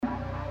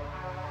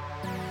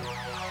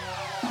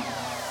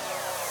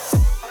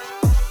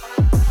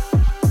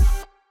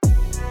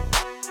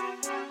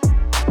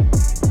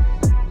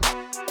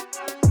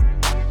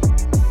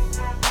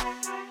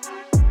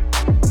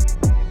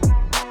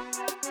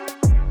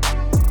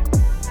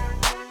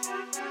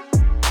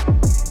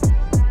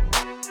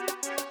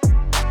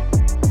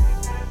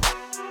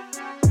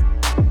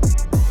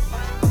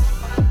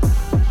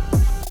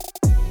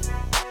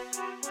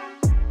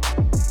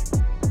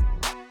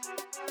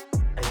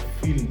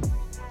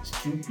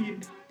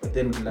stupid, but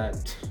then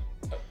glad.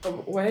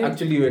 Why?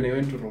 Actually, when I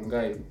went to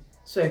Rongai,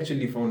 so I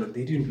actually found out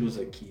they didn't lose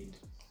a kid.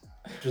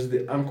 It was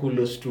the uncle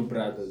lost two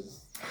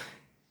brothers.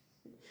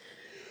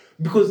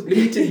 Because let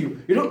me tell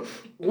you,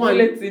 one.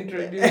 Let's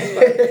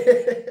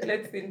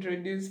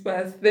introduce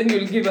first. Then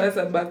you'll give us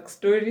a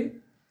backstory,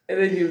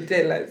 and then you'll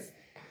tell us.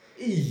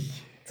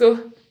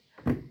 So,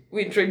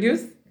 we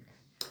introduce.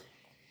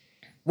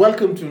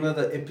 Welcome to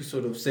another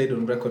episode of Said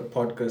on Record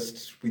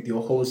podcast with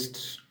your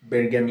host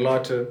Bergen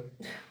Lotte.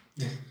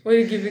 Why are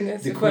you giving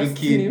us the your cool first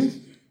kid? name?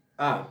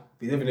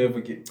 We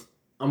never get.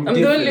 I'm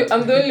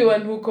the only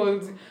one who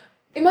calls.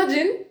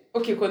 Imagine.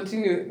 Okay,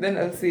 continue. Then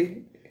I'll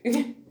say.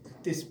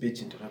 This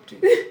bitch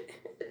interrupting.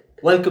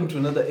 Welcome to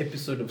another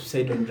episode of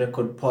Said on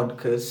Record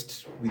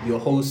podcast with your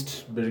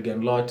host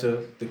Bergen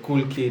Lotte, the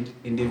cool kid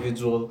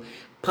individual,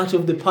 part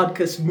of the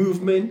podcast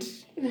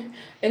movement.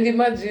 And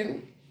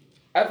imagine,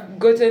 I've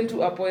gotten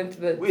to a point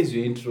that. Where's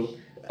your intro?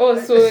 Oh,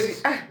 sorry.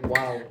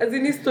 Wow. As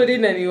in story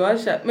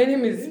Naniwasha. My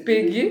name is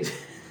Peggy.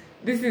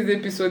 This is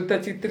episode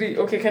 33.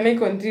 Okay, can I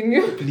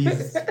continue?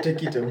 Please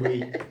take it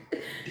away.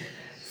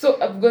 So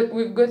I've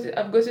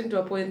gotten to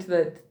a point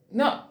that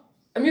now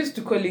I'm used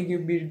to calling you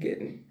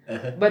Birgen.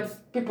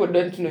 But people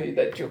don't know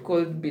that you're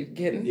called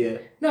Birgen. Yeah.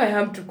 Now I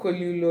have to call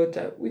you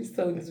Lotta, which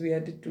sounds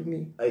weird to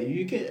me.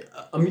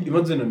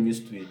 Imagine I'm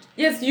used to it.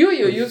 Yes, you're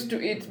used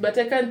to it, but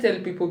I can't tell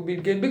people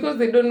Birgen because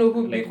they don't know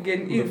who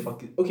Birgen is.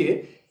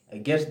 Okay, I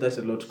guess that's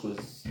a lot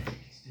because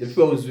the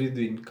people I was with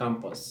in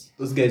campus,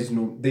 those guys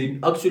they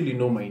actually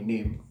know my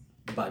name,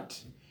 but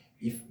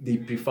if they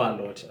prefer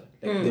Lotta,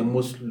 they're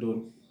most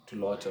known to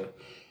Lotta.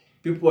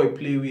 People I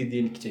play with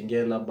in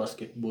Kitengela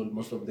basketball,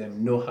 most of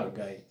them know her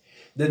guy.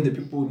 Then the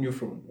people who knew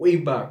from way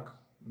back,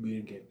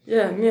 Birgen.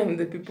 Yeah, me and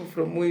the people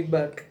from way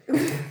back.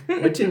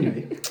 But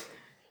anyway,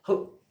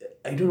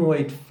 I don't know why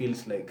it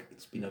feels like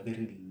it's been a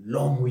very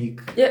long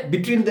week. Yeah.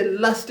 Between the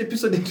last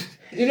episode and...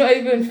 I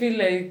even feel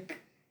like,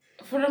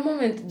 for a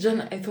moment,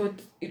 Jana, I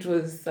thought it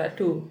was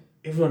Sato.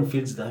 Everyone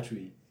feels that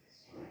way.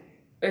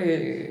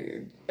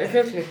 I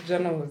felt like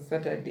Jana was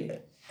Saturday.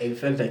 I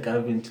felt like I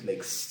haven't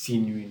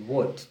seen you in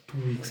 2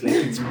 weeks? Like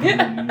it's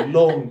been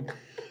long.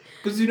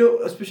 Because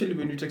especially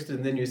when you texted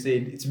and then you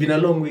said it's been a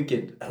long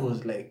weekend. I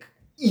was like,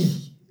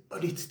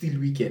 but it's still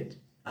weekend.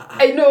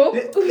 I know.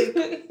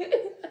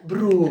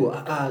 Bro,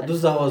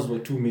 those hours were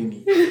too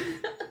many. Anyway,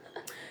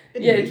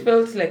 yeah, it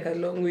felt like a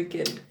long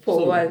weekend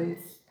for once.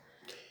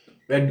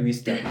 Where do we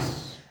start?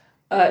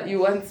 You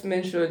once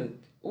mentioned,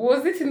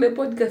 was it in the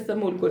podcast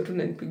someone got to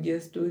Nanpigia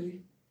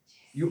story?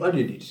 You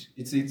added it.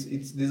 It's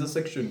there's a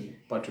section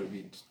part of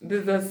it.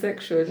 There's a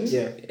section.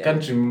 Yeah.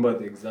 Can't remember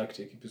the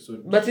exact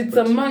episode. But it's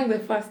among the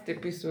first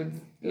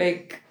episodes,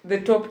 like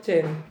the top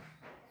 10.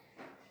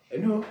 I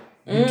know.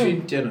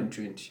 Between 10 and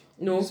 20.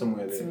 No.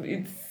 Somewhere there.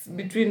 It's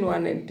between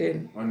 1 and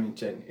 10. 1 and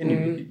 10.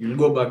 Anyway, you'll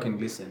go back and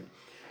listen.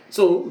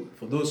 So,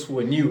 for those who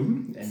are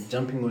new and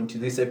jumping onto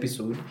this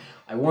episode,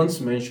 I once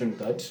mentioned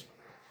that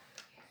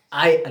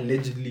I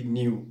allegedly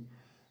knew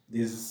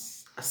there's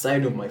a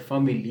side of my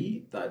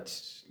family that,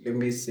 let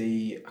me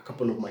say, a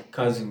couple of my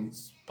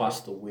cousins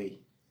passed away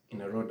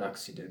in a road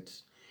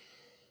accident.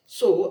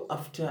 So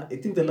after, I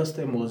think the last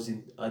time I was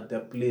at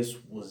their place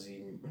was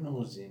when I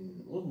was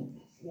in,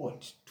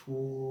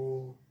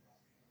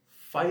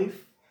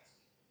 2005?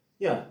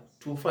 Yeah,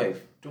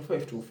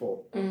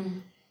 2004.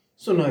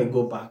 So now I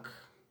go back.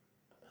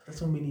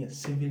 That's how many years?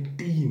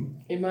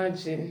 17.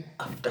 Imagine.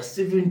 After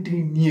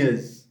 17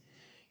 years.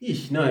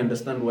 Now I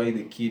understand why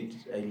the kid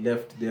I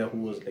left there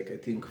who was I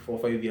think 4 or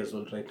 5 years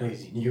old right now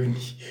is in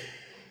uni.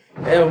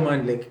 Yeah,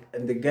 man,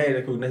 and the guy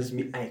recognized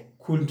me, I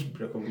couldn't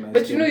recognize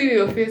But him.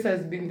 your face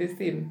has been the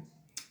same.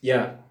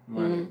 Yeah,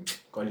 man,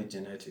 call it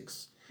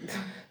genetics.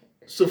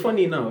 So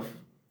funny enough,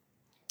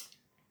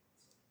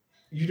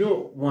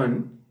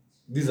 one,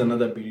 this is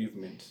another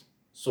bereavement.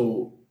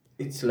 So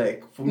it's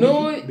for me...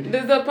 No,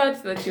 there's a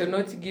part that you're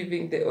not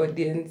giving the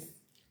audience.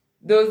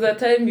 There was a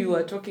time you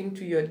were talking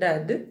to your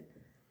dad.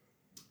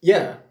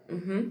 Yeah.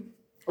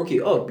 Okay,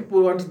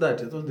 people want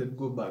that. I thought they'd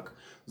go back. There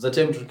was a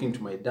time talking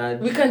to my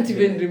dad. We can't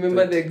even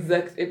remember the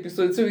exact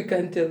episode, so we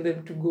can't tell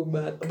them to go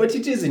back. But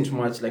it isn't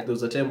much. There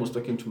was a time I was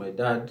talking to my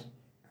dad.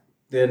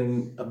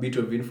 Then a bit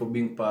of info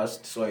being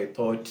passed. So I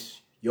thought,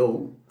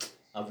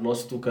 I've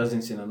lost 2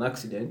 cousins in an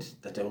accident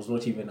that I was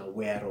not even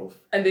aware of.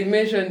 And they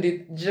mentioned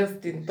it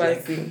just in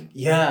passing.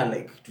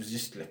 It was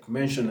just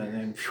mentioned and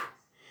then... Phew.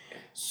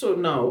 So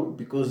now,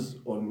 because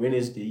on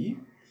Wednesday,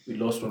 we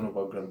lost one of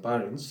our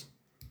grandparents,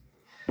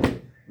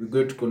 we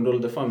go to condole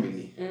the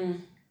family.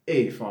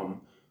 Hey,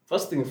 fam,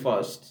 first thing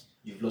first,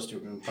 you've lost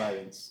your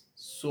grandparents.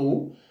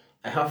 So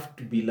I have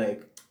to be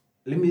let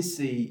me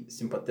say,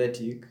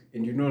 sympathetic.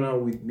 And now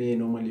with me, I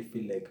normally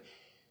feel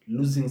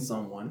losing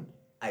someone,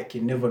 I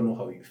can never know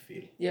how you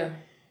feel. Yeah.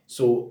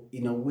 So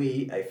in a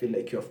way, I feel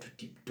you have to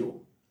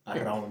tiptoe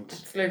around.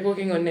 It's like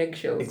walking on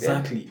eggshells.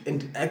 Exactly. Yeah.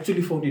 And I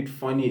actually found it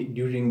funny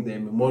during the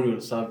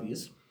memorial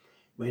service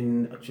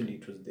when actually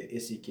it was the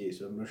ACK,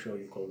 so I'm not sure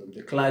you call them,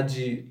 the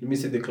clergy, let me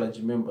say the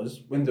clergy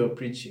members, when they were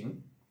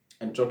preaching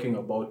and talking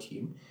about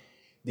him,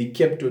 they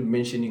kept on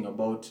mentioning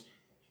about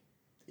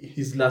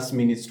his last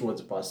minutes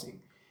towards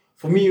passing.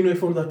 For me, you know, I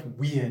found that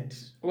weird.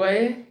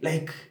 Why?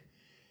 Like,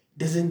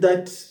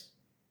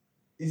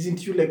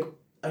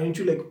 aren't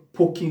you like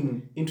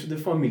poking into the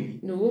family?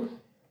 No.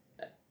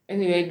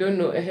 Anyway, I don't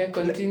know.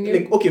 Continue.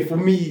 Like okay, for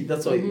me,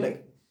 that's why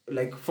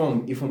like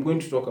from if I'm going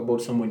to talk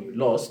about someone you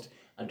lost,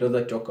 I'd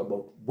rather talk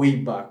about way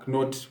back,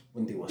 not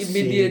when they were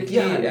Immediately,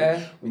 sick. Yeah,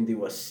 like when they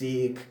were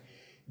sick,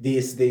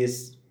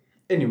 this.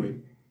 Anyway,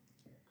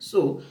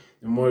 so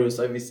the memorial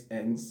service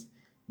ends.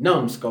 Now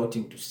I'm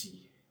scouting to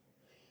see.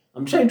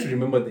 I'm trying to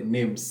remember the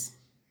names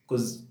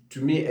because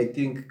to me, I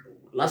think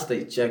last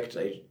I checked,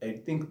 I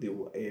think they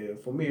were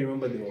for me. I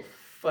remember there were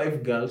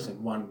 5 girls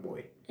and 1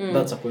 boy.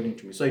 That's according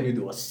to me. So I knew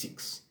there were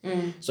 6.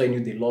 So I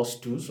knew they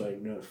lost 2, so I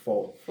knew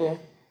 4.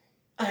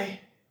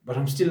 But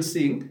I'm still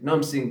seeing. Now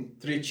I'm seeing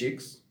 3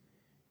 chicks,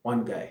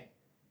 1 guy.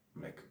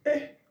 I'm like,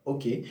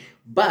 okay.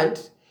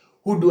 But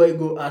who do I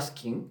go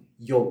asking?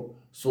 Yo,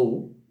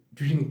 so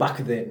during back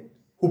then,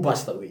 who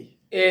passed away?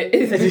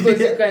 It's because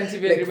you can't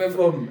even Like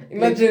remember.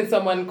 Imagine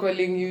someone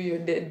calling you your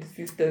dead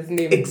sister's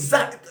name.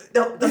 Exactly.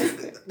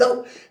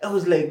 That I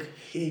was like,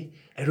 hey,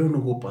 I don't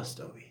know who passed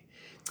away.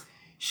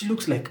 She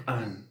looks like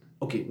Anne.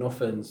 Okay, no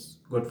offense,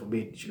 God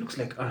forbid. She looks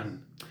like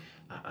Anne.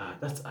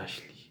 That's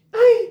Ashley.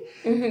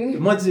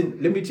 Imagine,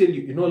 let me tell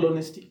you, in all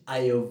honesty, I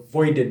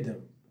avoided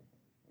them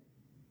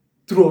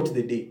throughout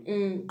the day.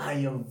 I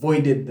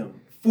avoided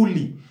them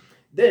fully.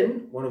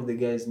 Then, one of the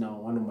guys now,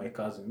 one of my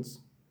cousins,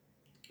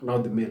 now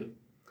the male,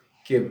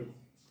 came.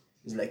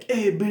 He's like,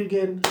 hey,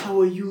 Bilgen, how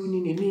are you?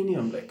 Nini.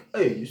 I'm like,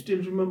 hey, you still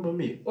remember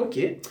me?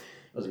 Okay.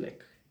 I was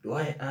like, do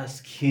I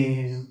ask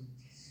him?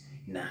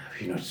 Nah,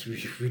 we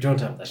don't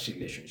have that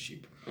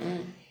relationship.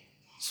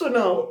 So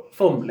now,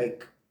 from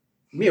like,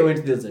 me, I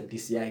went there as a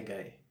DCI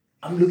guy.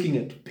 I'm looking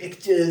at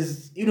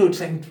pictures,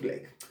 trying to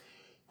like,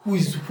 who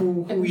is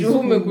who?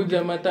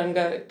 Umekuja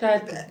matanga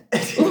tatu.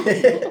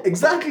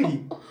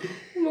 Exactly.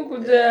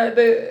 Umekuja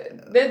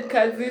the dead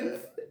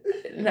cousins.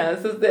 Now,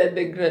 so they're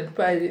the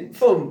grandparents.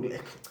 From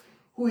like,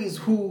 who is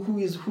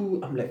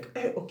who? I'm like,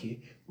 okay.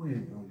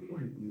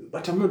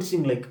 But I'm not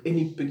seeing like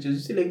any pictures. You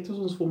see, like, this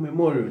one's for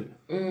memorial.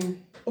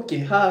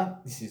 Okay,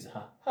 this is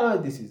her.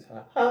 This is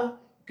her.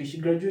 Okay, she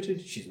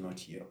graduated. She's not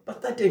here.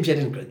 But that time she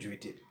hadn't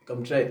graduated.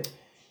 I'm trying.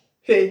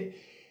 Hey,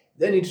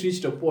 then it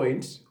reached a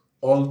point.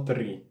 All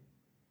 3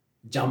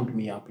 jammed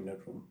me up in a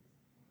room.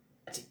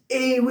 Ati,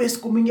 hey, wewe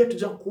sikumingia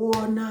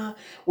tujakuona.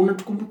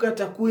 Unatukumbuka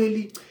hata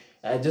kweli.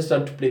 I just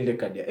had to play the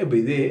card. Hey,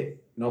 by the way,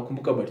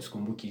 nakumbuka but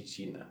sikumbuki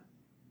China.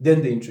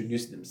 Then they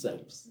introduced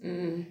themselves.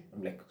 I'm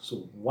like,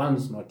 so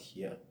one's not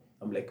here.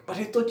 I'm like, but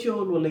I thought you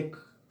all were like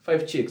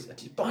 5 chicks.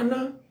 Ati,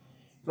 pana,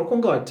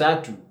 nakonga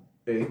watatu.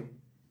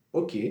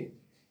 Okay.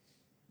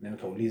 Then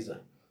kauliza.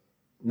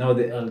 Now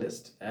the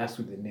eldest, I asked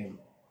with the name.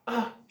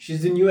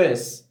 She's in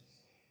US.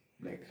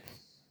 Like,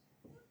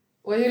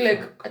 were you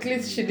like, at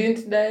least she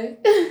didn't die?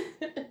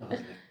 I was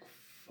like,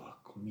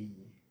 fuck me.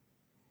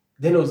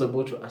 Then I was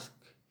about to ask.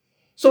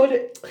 So,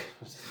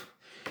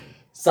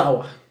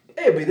 sour.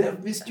 Hey, but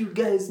I've missed you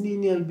guys,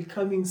 Nini. I'll be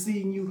coming,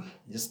 seeing you.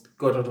 Just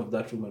got out of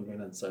that room and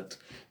went and sat.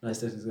 And I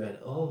started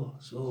going,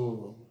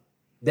 so.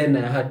 Then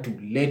I had to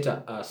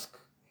later ask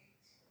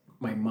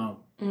my mom,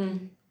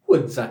 who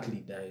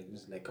exactly died? It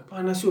was like,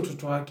 apana si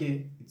watoto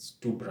wake. It's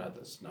 2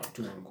 brothers now,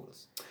 2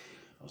 uncles.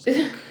 I was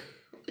like,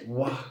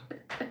 wow.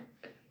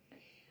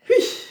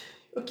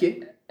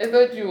 Okay. I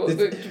thought you were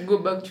going to go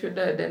back to your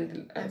dad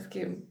and ask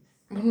him,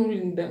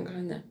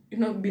 you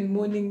know, I've been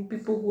mourning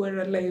people who are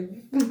alive.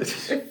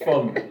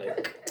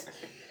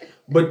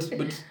 But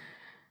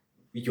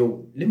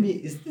yo,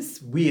 is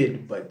this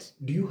weird, but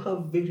do you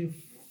have very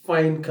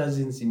fine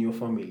cousins in your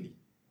family?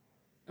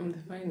 I'm the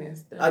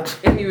finest.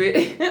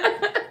 Anyway.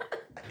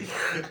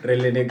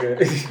 Really,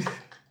 nigga.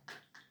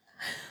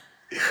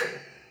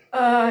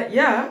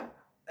 Yeah.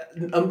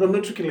 I'm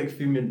not talking like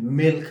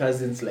male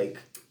cousins, like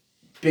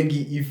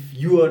Peggy, if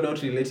you are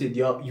not related,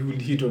 you will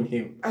hit on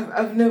him.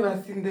 I've never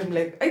seen them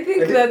like... I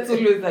think that's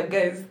always a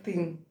guy's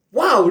thing.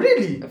 Wow,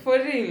 really? For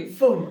real.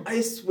 Fam,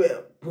 I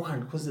swear,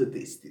 one, because of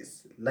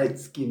this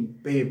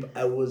light-skinned babe,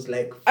 I was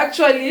like...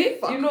 Actually,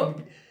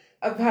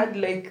 I've had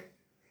like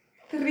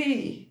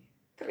 3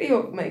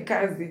 of my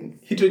cousins.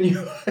 Hit on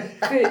you?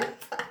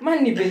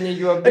 Man, ni venye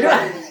you are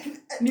blood.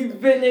 Ni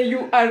venye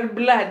you are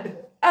blood.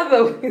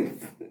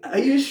 Otherwise... Are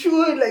you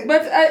sure? Like,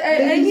 but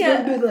I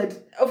hear, don't do that.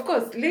 Of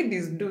course,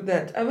 ladies do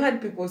that. I've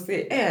had people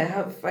say, "Hey, I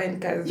have fine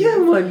cousins." Yeah,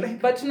 man.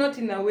 Like, but not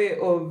in a way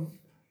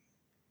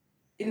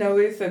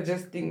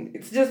suggesting.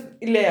 It's just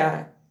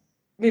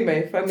me,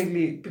 my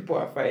family, people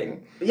are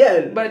fine.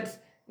 Yeah.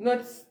 But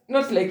not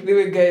like the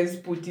way guys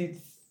put it.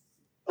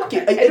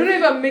 Okay. I don't know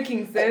if I'm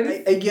making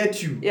sense. I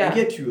get you. Yeah. I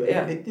get you.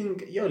 Yeah. I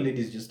think your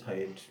ladies just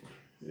hired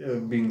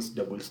being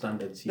double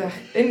standards here.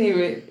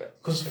 Anyway.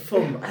 Because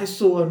I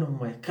saw one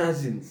of my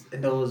cousins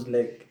and I was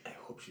like, I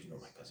hope she's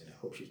not my cousin. I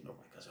hope she's not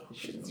my cousin. I hope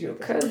she's not your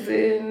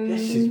cousin.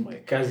 Yes, she's my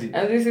cousin.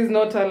 And this is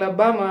not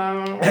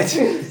Alabama.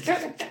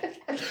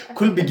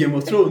 Could be Game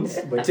of Thrones,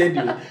 but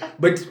anyway.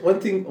 But one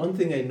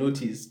thing I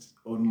noticed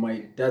on my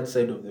dad's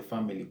side of the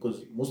family,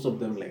 because most of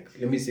them, like,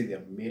 let me say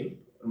they're male.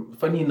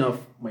 Funny enough,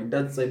 my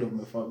dad's side of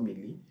my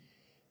family,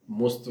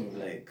 most of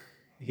like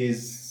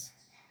his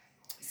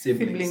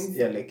siblings.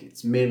 Yeah, like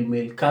it's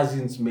male,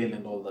 cousins male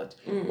and all that.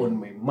 On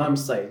my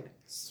mom's side,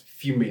 it's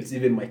females,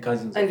 even my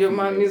cousins. And your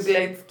mom is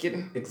light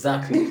skin.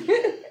 Exactly.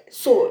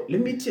 So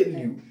let me tell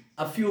you,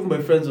 a few of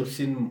my friends have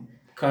seen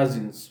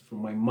cousins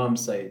from my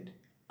mom's side.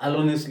 I'll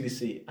honestly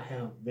say I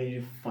have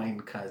very fine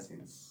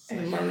cousins.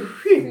 Hey, man.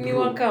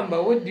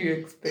 Niwakamba, what do you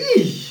expect?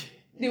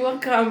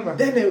 Niwakamba.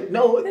 Then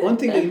now one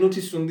thing I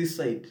noticed on this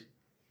side,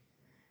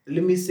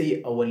 let me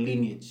say our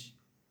lineage,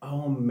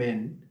 our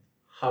men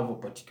have a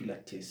particular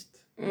taste.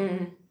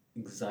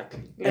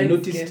 Exactly. I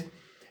noticed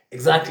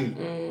exactly.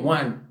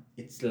 One,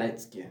 it's light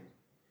skin.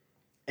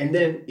 And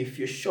then if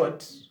you're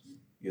short,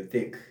 you're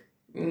thick.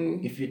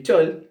 If you're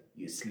tall,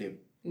 you slim.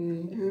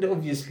 And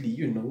obviously,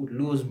 you know,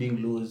 lows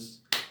being lows,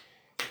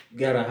 you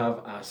gotta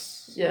have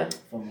ass. Yeah.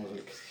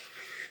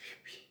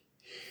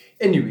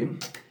 Anyway,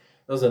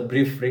 that was a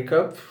brief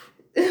recap.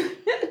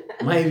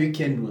 My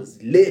weekend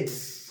was late.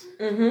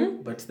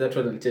 But that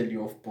one I'll tell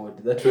you off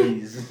pod. That one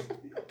is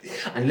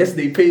unless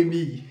they pay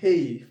me.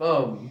 Hey,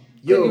 fam.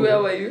 Yo.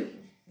 Where were you?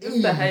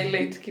 Just the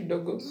highlight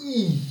kidogo.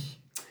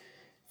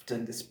 After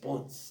the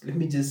sports, let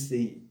me just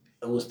say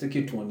I was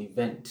taken to an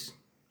event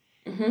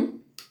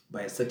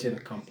by a certain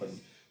company.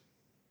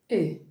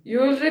 Hey,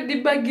 you're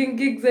already bagging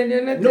gigs and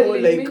you're not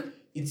telling me?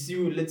 It's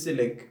you, let's say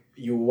like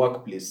your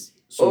workplace.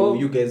 So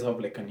you guys have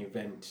like an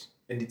event.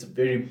 And it's a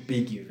very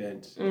big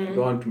event. I don't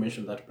want to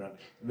mention that brand.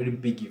 A very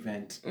big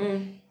event.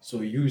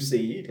 So you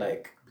say,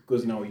 like,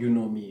 because now you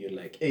know me, you're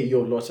like, hey,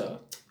 yo, Lotta,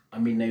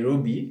 I'm in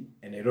Nairobi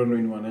and I don't know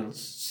anyone else.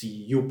 See,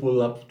 you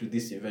pull up to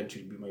this event,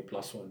 you'll be my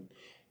plus one.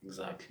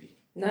 Exactly.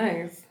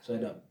 Nice. So I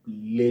had a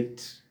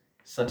late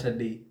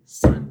Saturday,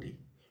 Sunday,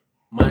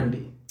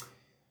 Monday.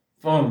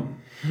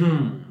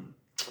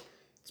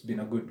 It's been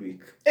a good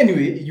week.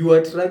 Anyway, you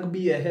at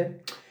rugby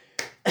ahead?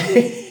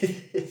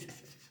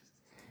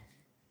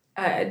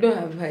 I don't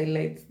have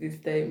highlights this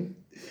time.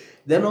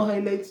 There are no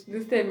highlights?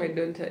 This time I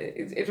don't.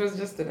 It was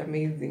just an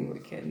amazing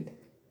weekend.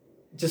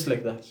 Just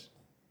like that?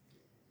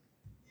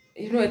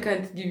 You know, I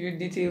can't give you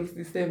details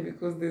this time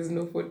because there's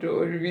no photo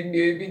or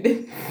video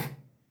evidence.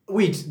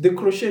 Wait, the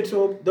crochet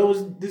top, that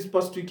was this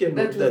past weekend?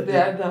 That was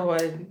the other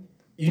one.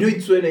 You know,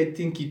 it's when I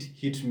think it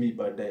hit me,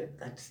 but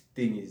that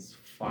thing is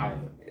fire.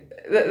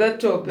 That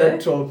top, That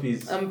top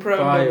is I'm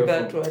proud of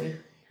that one.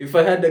 If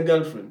I had a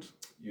girlfriend,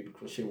 you'd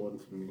crochet one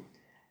for me.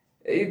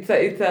 It's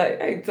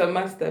a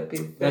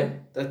masterpiece.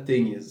 That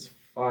thing is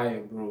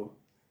fire, bro.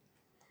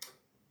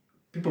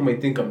 People might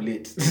think I'm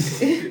late.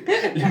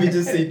 Let me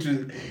just say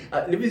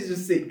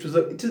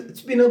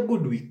it's been a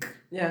good week.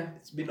 Yeah.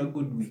 It's been a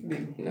good week.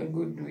 It's been a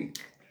good week.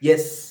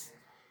 Yes.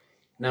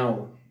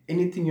 Now,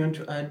 anything you want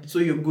to add? So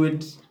you're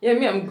good? Yeah,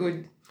 me, I'm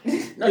good.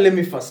 Now let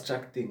me fast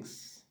track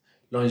things.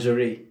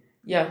 Lingerie.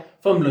 Yeah.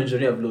 From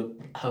lingerie, have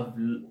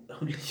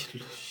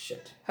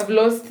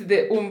lost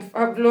the oomph.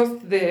 Have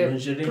lost the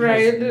lingerie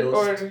pride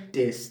lost or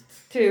taste.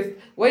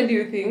 Why do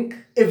you think?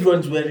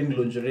 Everyone's wearing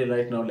lingerie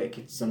right now like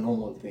it's a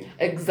normal thing.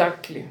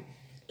 Exactly.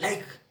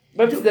 Like,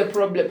 that's the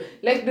problem.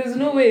 Like, there's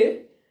no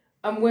way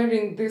I'm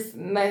wearing this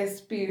nice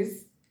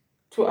piece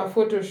to a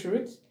photo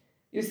shoot.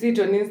 You see it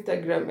on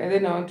Instagram, and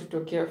then I want to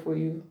talk here for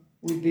you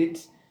with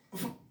it.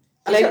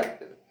 Like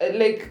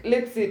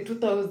let's say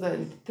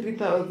 2,000,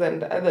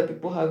 3,000 other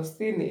people have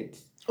seen it.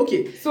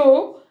 Okay.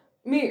 So,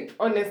 me,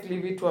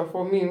 honestly, Vitua,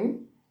 for me,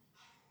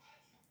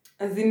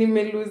 as in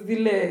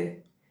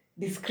nimeluzile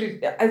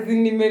discreet, as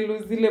in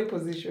nimeluzile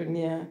position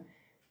here,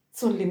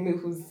 it's only me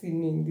who's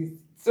seen this.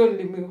 It's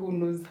only me who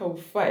knows how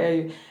fire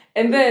you.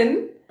 And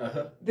then,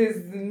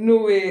 there's no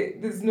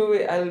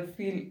way I'll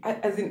feel,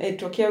 as in I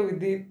talk here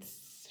with it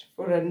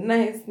for a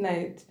nice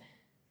night,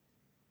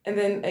 and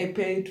then I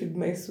pair it with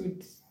my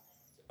suit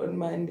on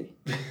Monday.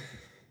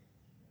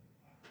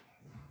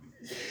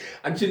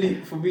 Actually,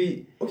 for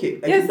me, okay.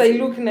 I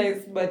look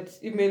nice, but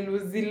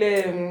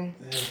imeluzile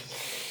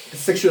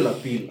sexual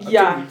appeal. Actually,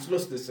 yeah, it's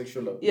lost the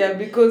sexual appeal. Yeah,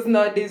 because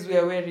nowadays we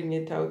are wearing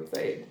it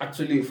outside.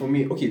 Actually, for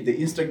me, okay, the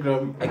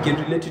Instagram, I can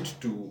relate it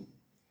to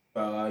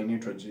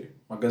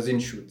magazine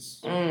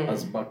shoots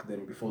as back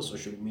then before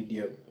social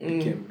media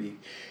became big.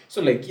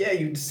 So like, yeah,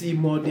 you'd see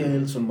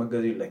models on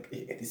magazine like,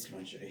 hey, this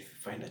lingerie, if you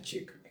find a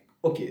chick.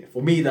 Okay,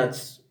 for me,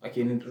 I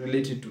can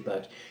relate it to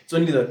that. It's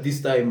only that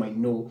this time I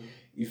know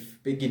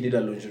if Peggy did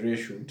a lingerie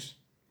shoot,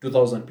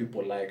 2,000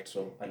 people liked,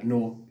 so I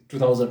know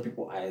 2,000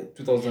 people eyes.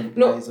 2,000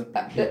 eyes.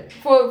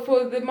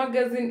 For the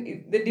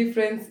magazine, the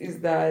difference is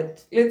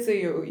that, let's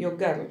say your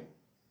girl.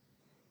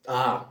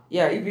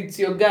 Yeah, if it's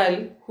your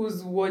girl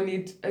who's worn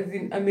it, as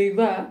in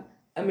ameiva,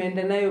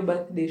 ameenda nayo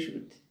birthday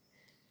shoot.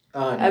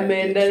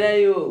 Ameenda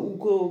nayo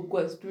uko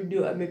kwa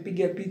studio,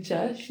 amepiga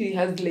picha. She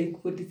has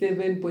like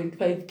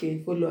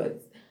 47.5k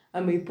followers.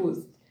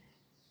 Ameipost.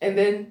 And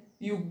then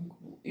you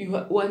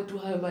want to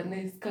have a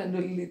nice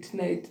candlelit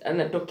night,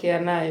 anatokea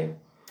nayo.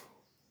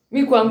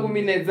 Mi kwangu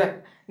mi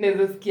neza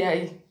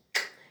sikia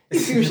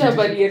Si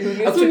ushavalie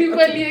nini. So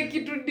nivalie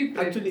kitu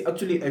different.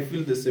 Actually, I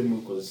feel the same way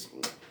because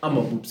I'm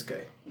a boobs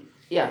guy.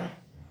 Yeah.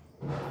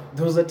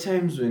 There was a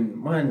times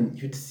when, man,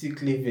 you'd see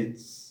cleavage.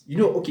 You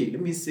know, okay,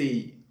 let me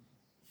say,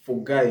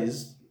 for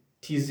guys,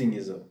 teasing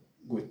is a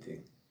good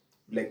thing.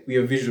 Like, we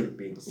are visual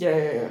beings.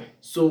 Yeah.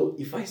 So,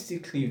 if I see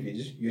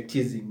cleavage, you're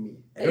teasing me.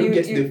 I don't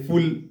get the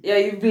full... Yeah,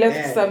 you've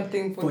left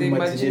something for the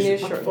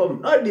imagination. But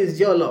from nowadays,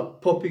 y'all are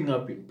popping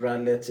up in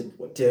bralets and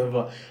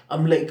whatever.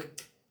 I'm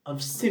like,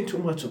 I've seen too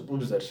much of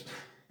boobs that...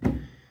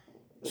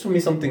 Show me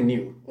something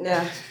new.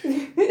 Yeah.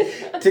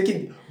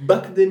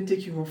 Back then,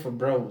 taking off a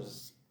bra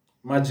was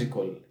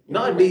magical.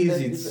 Nowadays,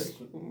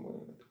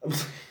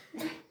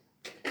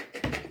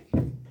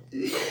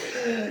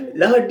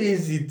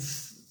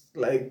 it's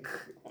like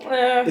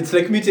it's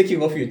like me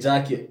taking off your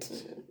jacket.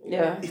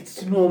 Yeah.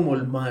 It's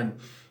normal, man.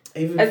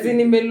 As in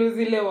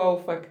imeluzile wow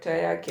factor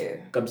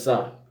yake.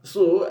 Kabisa.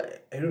 So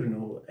I don't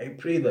know. I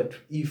pray that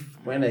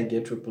when I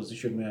get to a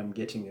position where I'm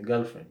getting a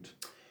girlfriend,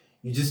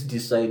 you just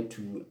decide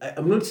to...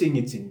 I'm not saying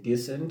it's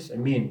indecent. I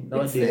mean,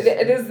 nowadays...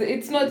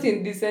 It's not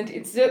indecent.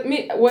 It's just...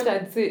 what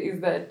I'd say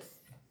is that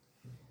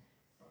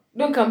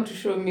don't come to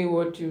show me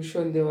what you've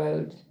shown the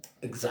world.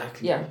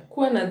 Exactly. Yeah.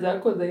 Kuwa na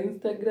zako za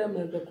Instagram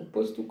na za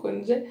kupost huko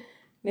nje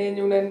na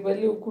yenye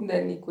unanivalia huku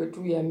ndani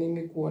kwetu ya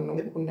mimi kuona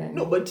huku ndani.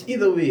 No, but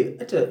either way,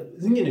 hata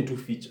zingine tu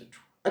feature tu.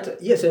 Hata,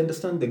 yes, I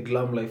understand the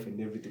glam life and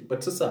everything,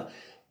 but sasa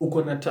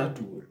uko na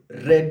tattoo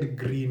red,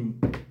 green,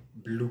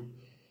 blue.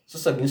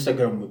 Sasa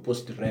Instagram we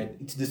post red.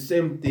 It's the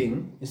same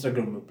thing.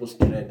 Instagram we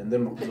post red and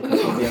then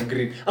we are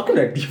green.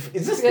 Hakuna difference.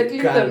 It's just the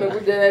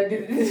color.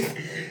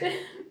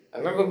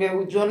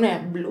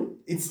 Blue.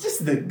 It's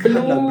just the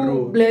color, bro.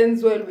 Blue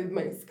blends well with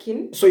my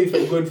skin. So if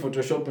I go in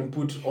Photoshop and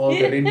put all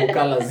the rainbow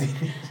colors in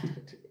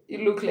it, you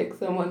look like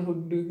someone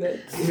who'd do that.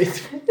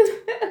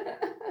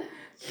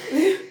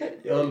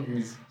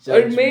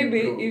 Or maybe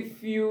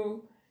if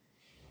you,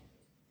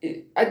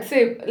 let's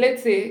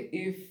say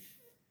if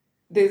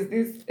there's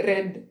this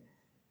red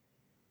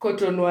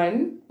cotton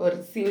one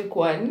or silk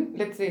one,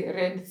 let's say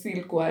red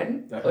silk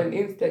one on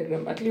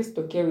Instagram, at least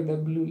okay with a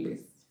blue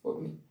lace for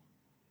me.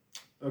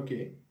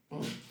 Okay.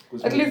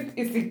 At least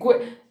it's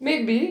equal.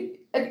 Maybe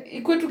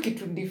equal to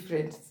kitu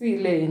different. Si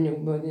ile yenye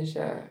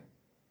umeonyesha.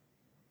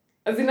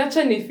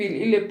 Azinacha ni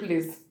feel ile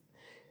place.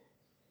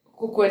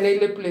 Kukuwa na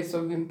ile place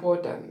of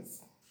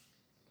importance.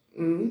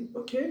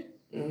 Okay.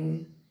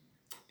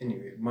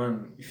 Anyway,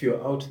 man, if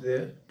you're out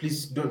there,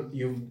 please don't.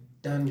 You've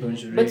done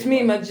lingerie. But me,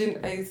 imagine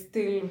I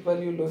still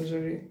value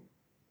lingerie.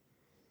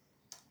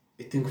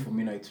 I think for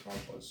me now it's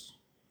rompers.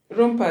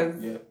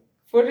 Rompers? Yeah.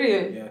 For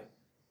real? Yeah.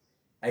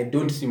 I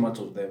don't see much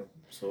of them,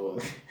 so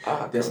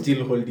they're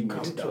still holding it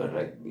down. To a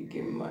rugby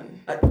game, man.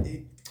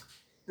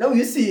 Now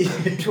you see.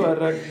 To a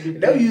rugby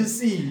Now you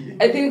see.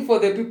 I think for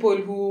the people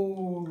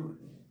who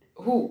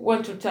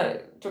want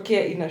to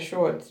care in a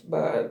short,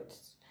 but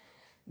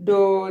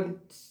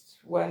don't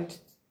want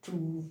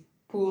to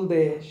pull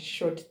the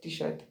short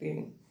t-shirt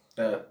thing.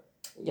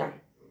 Yeah.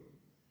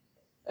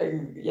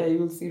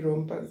 You'll see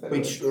rompers.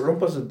 Which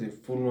rompers are the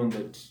full one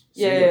that...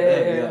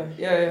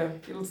 Yeah.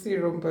 You'll see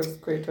rompers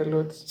quite a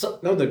lot. So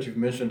now that you've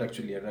mentioned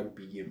actually a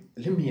rugby game,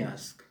 let me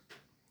ask,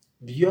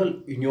 do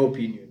y'all, in your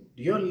opinion,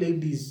 do y'all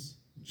ladies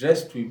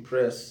dress to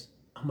impress?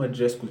 I'm a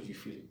dress because you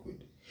feel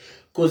good.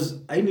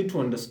 Because I need to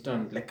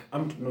understand,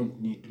 I'm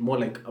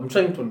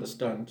trying to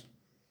understand,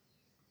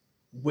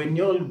 when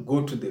y'all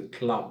go to the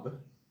club,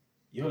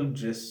 y'all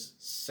dress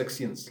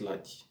sexy and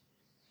slutty,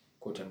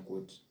 quote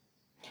unquote.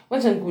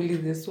 Wacha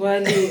nikuulize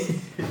swali.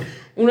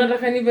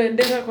 Unataka nivae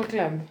dera kwa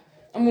club?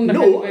 Ama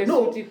unataka nivae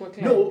suti kwa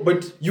club? No,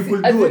 but you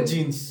could do a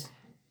jeans.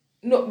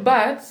 No,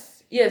 but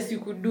yes, you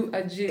could do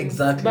a jeans.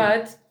 Exactly.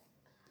 But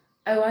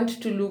I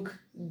want to look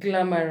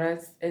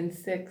glamorous and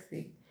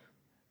sexy.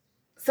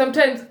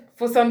 Sometimes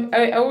for some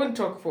I won't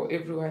talk for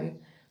everyone.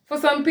 For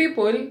some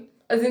people,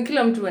 as in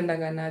kila mtu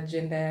endanga na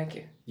agenda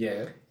yake.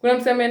 Yeah. Kuna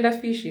mtu ameenda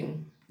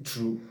fishing.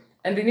 True.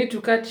 And they need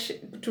to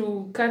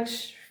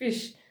catch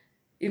fish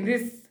in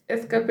this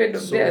escapade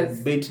of theirs.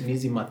 So bait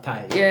nizi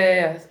matai.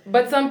 Yeah.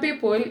 But some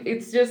people,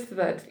 it's just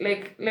that,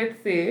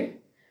 let's say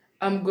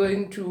I'm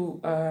going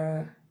to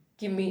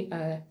give me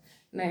a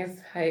nice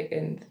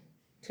high-end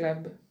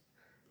club.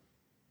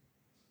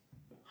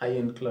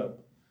 High-end club?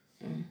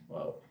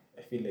 Wow.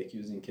 I feel like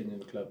using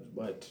Kenyan clubs,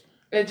 but...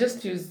 I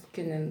just use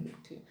Kenyan.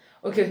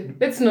 Okay,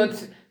 let's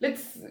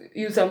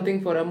use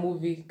something for a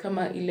movie.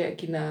 Kama ile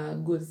akina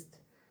Ghost.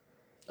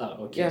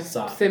 Okay. Yeah,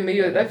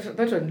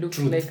 that one looked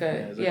Truth. Like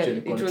a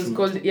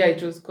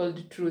it was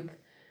called Truth.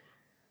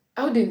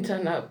 I wouldn't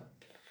turn up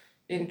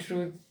in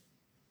Truth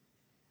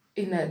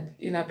in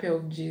a pair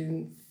of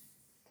jeans.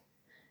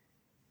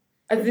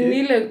 As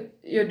in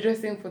you're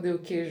dressing for the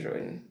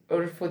occasion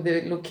or for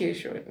the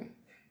location.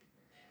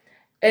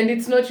 And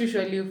it's not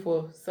usually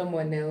for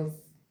someone else.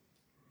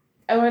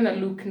 I want to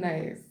look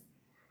nice.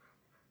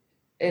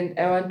 And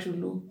I want to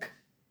look...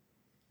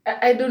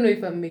 I don't know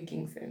if I'm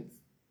making sense.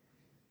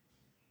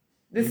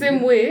 The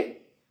same way,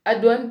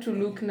 I'd want to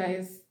look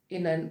nice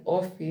in an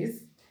office.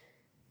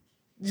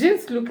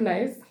 Jeans look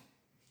nice.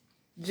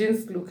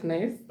 Jeans look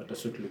nice, But a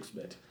suit looks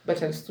better.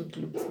 but a suit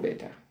looks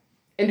better.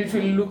 And it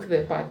will look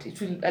the part.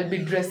 I'll be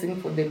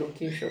dressing for the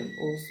location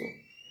also.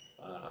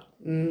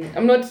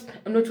 I'm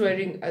not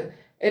wearing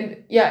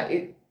and yeah,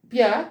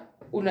 pia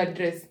una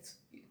dress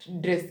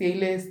ya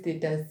ile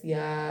status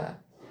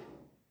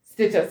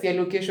ya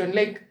location.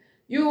 Like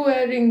you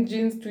wearing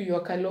jeans to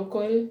your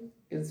local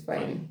is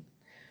fine.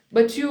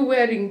 But you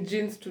wearing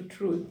jeans to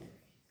Truth,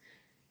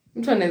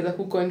 mtu anaweza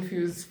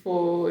confuse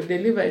for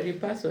delivery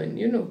person,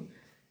 you know.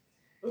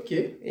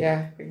 Okay.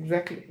 Yeah,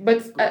 exactly.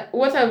 But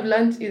what I've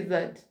learned is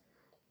that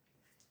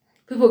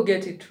people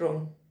get it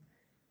wrong.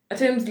 At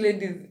times,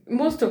 ladies,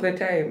 most of the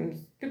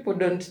times, people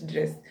don't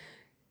dress.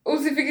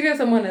 Usifikiria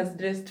someone has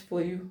dressed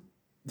for you.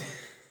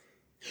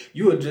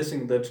 You were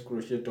dressing that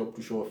crochet top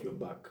to show off your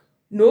back.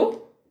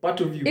 No.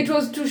 Part of you. It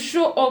was to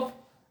show off.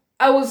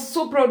 I was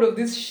so proud of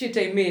this shit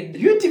I made.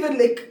 You ain't even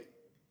like...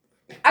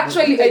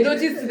 Actually, I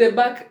noticed the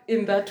back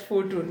in that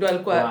photo.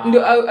 Wow.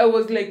 I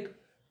was like,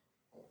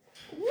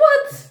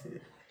 what?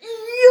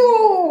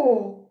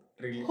 Yo!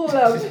 Really? Hold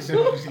up.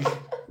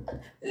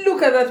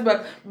 Look at that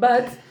back.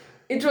 But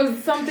it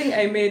was something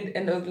I made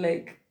and I was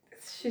like,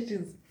 this shit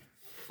is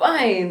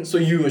fine. So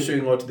you were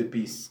showing out the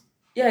piece.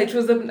 Yeah, it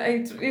was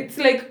it's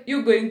like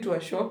you going to a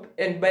shop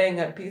and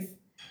buying a piece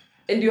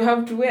and you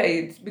have to wear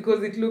it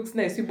because it looks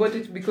nice. You bought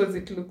it because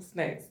it looks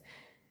nice.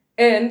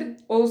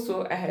 And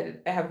also I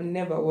have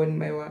never worn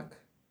my work.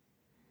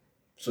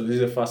 So this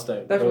is the first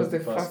time. That was the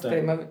first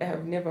time. I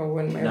have never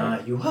worn my work. Nah,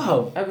 you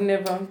have. I've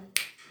never.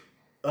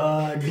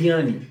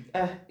 Diani.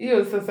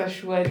 Hiyo sasa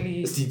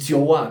surely. It's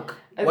your work.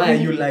 Why are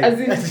you lying? As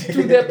in,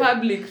 to the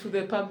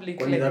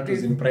public. Only like that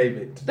was in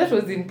private. That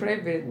was in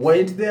private.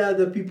 Weren't there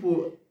other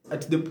people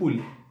at the pool?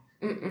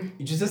 Mm-mm.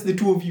 It was just the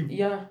two of you?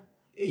 Yeah.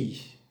 Hey,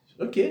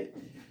 okay.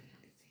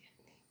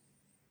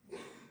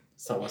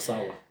 Sawa.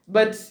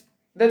 But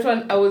that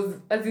one, that was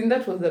a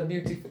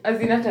beautiful,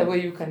 that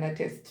way you can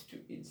attest to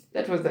it.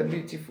 That was a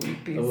beautiful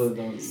piece. That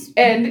was...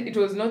 And it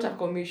was not a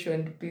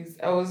commissioned piece.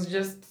 I was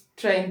just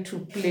trying to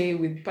play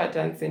with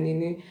patterns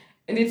and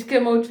it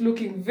came out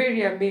looking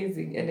very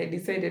amazing. And I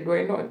decided,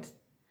 why not?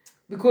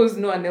 Because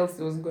no one else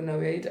was gonna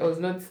wear it. I was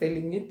not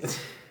selling it.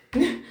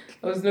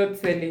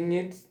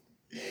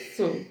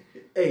 So.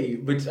 Hey,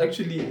 but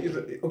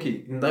actually,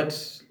 okay, in that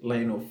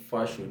line of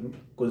fashion,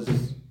 because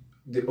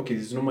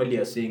there's normally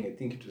a saying, I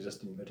think it was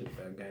just invented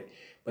by a guy,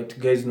 but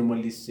guys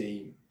normally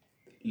say,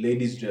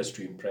 ladies dress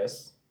to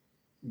impress,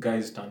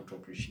 guys tend to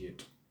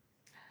appreciate.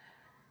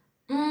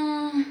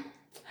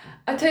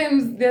 At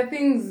times, there are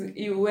things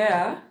you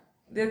wear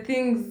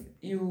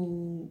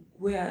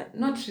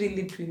not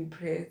really to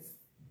impress.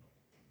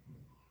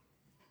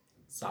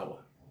 Sawa.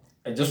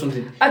 I just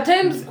wanted... At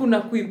times,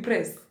 kuna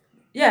kuimpress.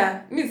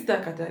 Yeah,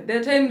 Mr. Kata. There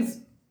are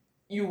times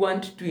you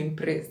want to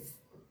impress.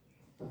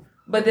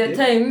 But there are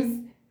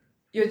times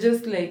you're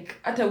just like,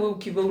 ata we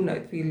ukiva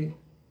una feel,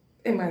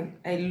 hey man,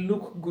 I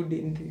look good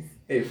in this.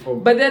 Hey,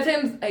 but there are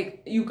times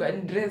like you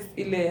can dress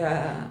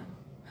ile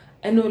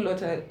I know a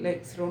lot of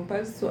likes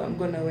rompers, so I'm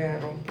gonna wear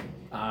a romper.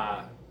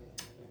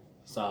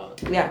 So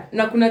yeah,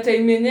 na kuna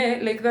time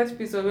yenye like that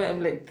piece of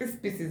I'm like, this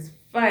piece is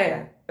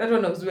fire. That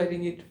one I was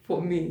wearing it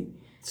for me.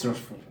 It's not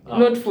for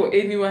not for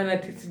anyone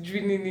at it's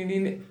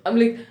dreaming. I'm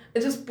like, I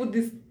just put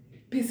these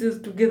pieces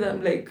together.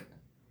 I'm like,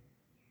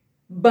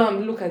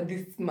 bam, look at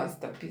this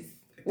masterpiece.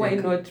 Why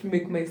not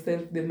make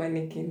myself the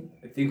mannequin?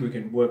 I think we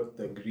can both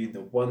agree the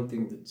one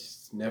thing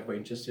that's never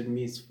interested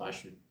me is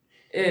fashion.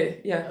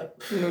 Yeah,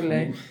 no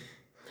lie.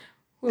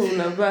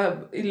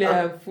 Unavaa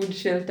ile food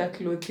shelter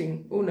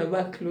clothing.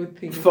 Unavaa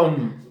clothing.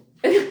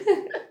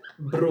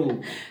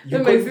 Bro.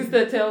 So my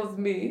sister tells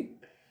me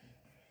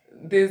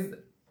there's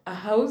a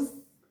house,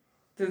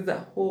 there's a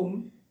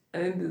home,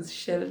 and then there's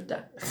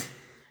shelter.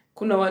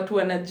 Kuna watu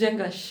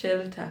wanajenga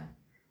shelter.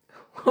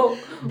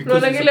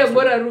 Unaona ile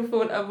bora roof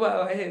over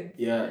our head.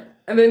 Yeah.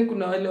 And then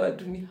kuna wale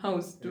watu ni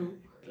house too.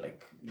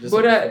 Like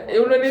bora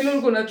unaona ile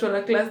uko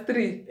nachora class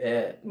 3.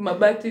 Yeah.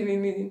 Mabati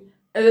nini.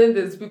 And then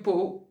there's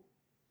people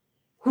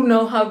who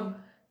now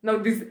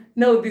this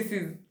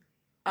is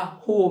a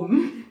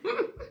home.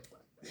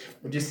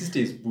 But your sister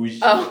is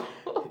bougie.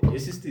 Your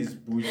sister is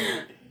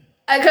bougie.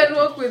 I can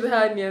walk with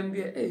her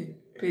niambia, hey,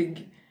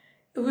 Peggy,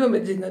 huyo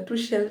amejenga tu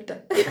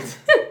shelter.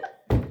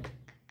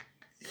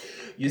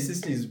 Your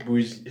sister is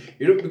bougie.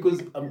 You know,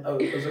 because I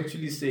was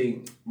actually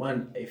saying,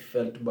 man, I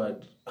felt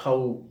bad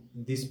how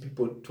these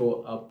people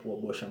tore up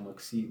Wabosha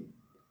Maxine.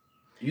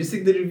 You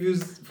see the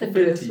reviews for That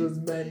dress was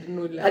bad,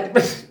 no lie.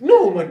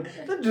 No, man,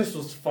 that dress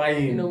was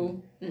fine.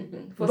 No.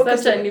 For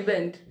such an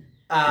event.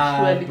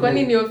 Surely.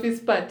 Kwani ni office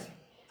party?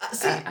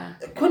 As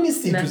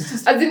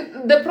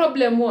in, the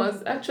problem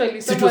was, actually,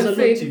 someone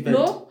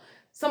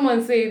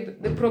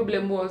said the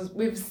problem was,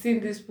 we've seen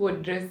this people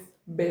dress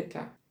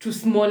better to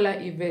smaller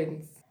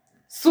events.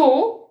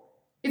 So,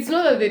 it's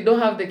not that they don't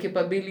have the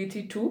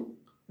capability to.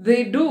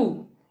 They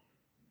do.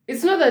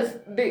 It's not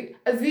that they,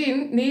 as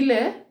in,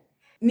 nile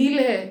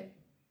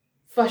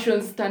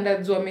fashion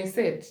standards were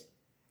set.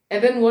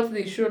 And then what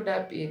they showed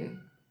up in.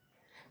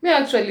 Me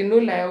actually, no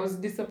lie, I was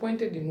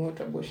disappointed in what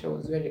Abosha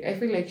was wearing. I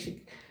feel like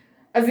she,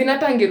 as in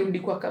hata angerudi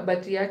kwa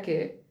kabati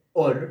yake,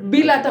 Or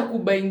bila hata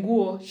kubai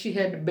nguo, she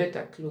had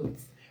better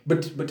clothes.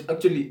 But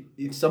actually,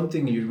 it's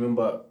something you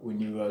remember when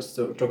you were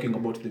talking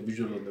about the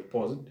visual on the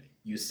post.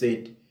 You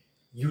said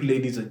you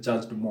ladies are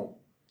judged more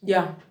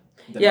Yeah.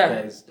 than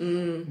guys.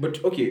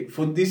 But okay,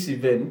 for this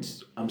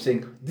event, I'm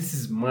saying this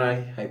is my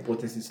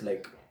hypothesis.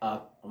 Like,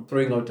 I'm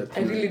throwing out a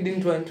theory. I really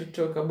didn't want to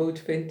talk about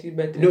Fenty,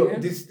 but no,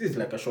 this is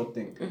like a short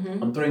thing.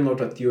 I'm throwing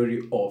out a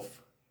theory of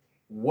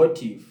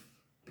what if,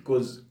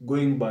 because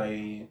going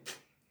by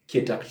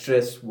Kate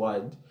actress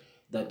word,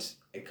 that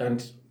I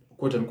can't,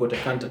 quote unquote, I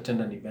can't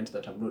attend an event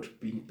that I'm not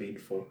being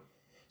paid for.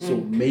 So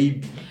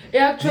maybe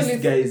actually,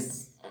 these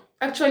guys.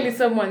 Actually,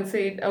 someone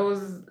said, I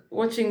was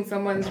watching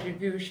someone's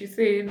review. She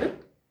said,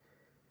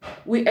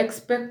 we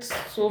expect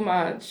so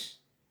much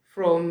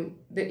from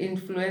the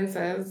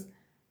influencers,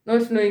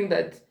 not knowing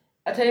that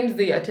at times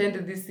they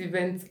attend these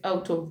events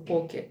out of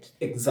pocket.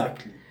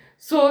 Exactly.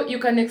 So you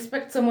can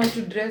expect someone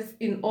to dress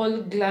in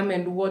all glam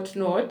and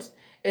whatnot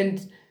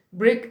and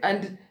break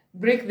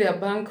their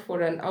bank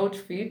for an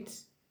outfit,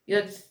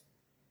 yet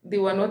they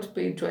were not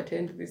paid to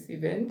attend this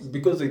event.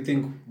 Because I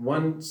think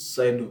one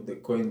side of the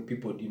coin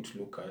people didn't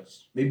look at.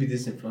 Maybe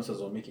these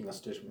influencers are making a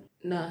statement.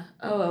 Nah,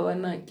 hawa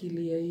wana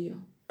akili ya hiyo.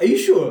 Are you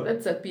sure?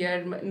 That's a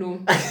PR. No.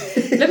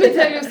 Let me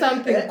tell you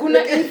something. Kuna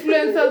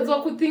influencers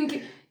wa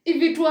kuthink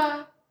if it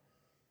were.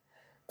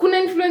 Kuna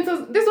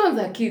influencers. These ones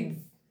are kids.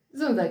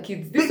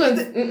 This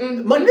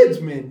one's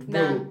management,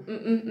 bro.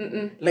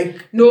 Nah.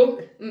 Like no.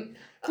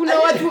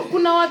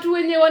 Kuna watu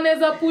wenye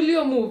wanaweza pull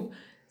your move.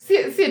 Si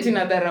eti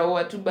nadharau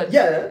watu, but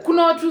yeah.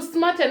 Kuna watu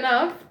smart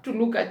enough to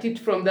look at it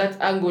from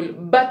that angle,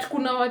 but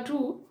kuna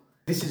watu.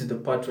 This is the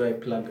part where I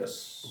plug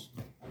us.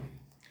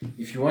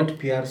 If you want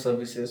PR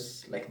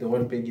services, like the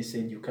one Peggy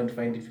said, you can't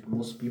find it with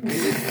most people,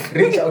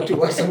 reach out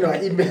to us on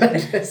our email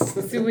address.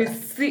 See, we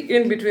see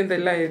in between the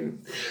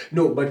lines.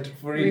 No, but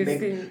for real,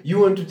 like, you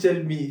want to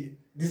tell me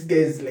this guy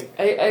is like...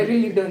 I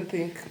really don't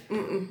think.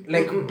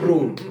 Like,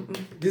 bro,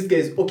 this guy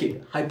is...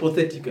 Okay,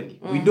 hypothetically,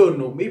 we don't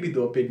know. Maybe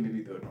they were paid,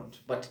 maybe they were not.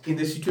 But in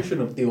the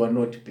situation of they were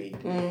not paid,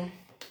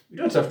 we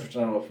don't have to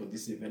turn over for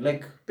this event.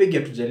 Like, Peggy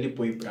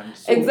hatujalipo hii brand.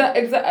 So,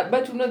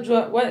 but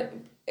unajua what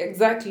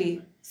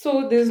exactly.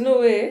 So there's no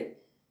way.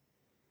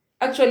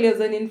 Actually, as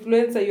an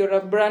influencer, you're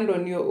a brand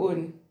on your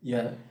own.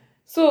 Yeah.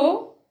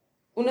 So,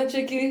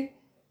 unacheki,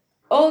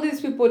 all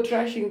these people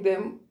trashing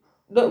them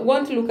don't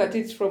want to look at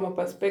it from a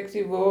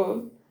perspective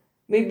of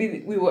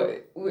maybe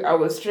I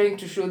was trying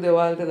to show the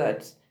world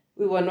that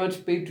we were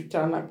not paid to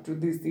turn up to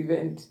this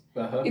event.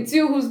 It's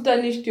you who's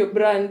tarnished your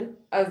brand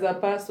as a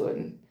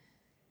person.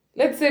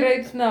 Let's say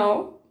right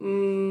now,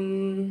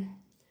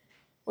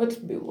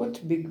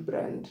 what big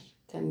brand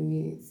can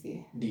we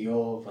see?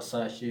 Dior,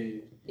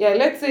 Versace. Yeah,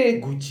 let's say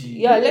Gucci.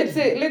 Yeah, let's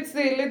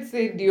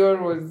say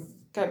Dior was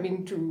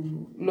coming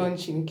to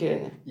launch in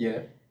Kenya.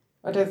 Yeah.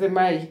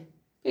 Watasemai,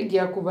 Peggy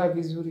hakuvaa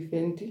vizuri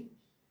Fenty.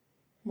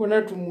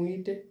 Mbona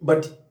tumuite?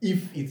 But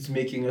if it's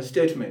making a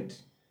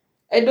statement,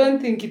 I don't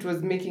think it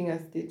was making a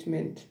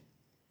statement.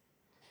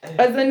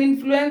 As an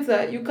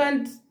influencer, you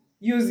can't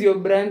use your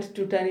brand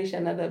to tarnish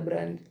another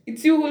brand.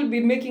 It's you who will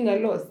be making a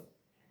loss.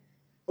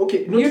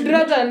 Okay, you'd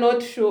rather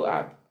not show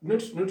up.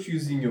 Not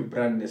using your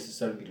brand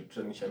necessarily to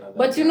tarnish another.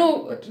 But you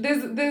know,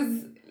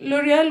 there's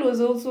L'Oreal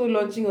was also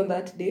launching on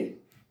that day.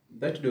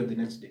 That day or the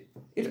next day?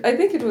 I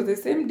think it was the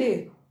same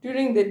day,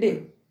 during the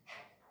day.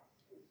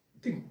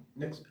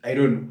 I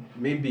don't know.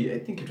 Maybe I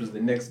think it was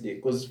the next day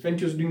because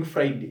Fenty was doing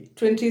Friday.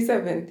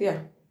 27th, yeah.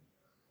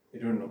 I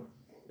don't know.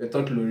 I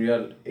thought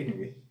L'Oreal.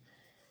 Anyway,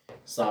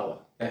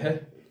 Sawa.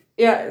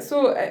 Yeah,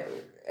 so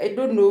I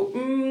don't know.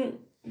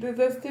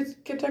 The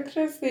Kate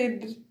actress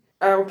said,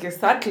 okay,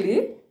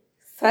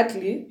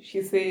 sadly,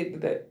 she said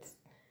that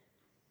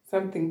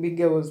something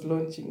bigger was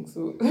launching.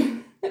 So,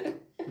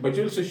 but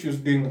also she was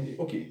doing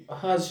okay.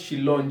 Has she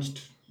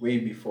launched way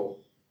before?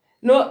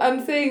 No,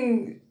 I'm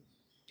saying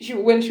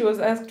when she was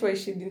asked why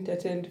she didn't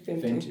attend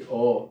Fenty.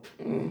 Oh,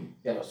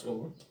 yeah.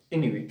 So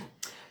anyway,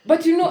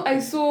 but you know, I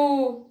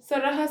saw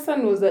Sarah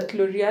Hassan was at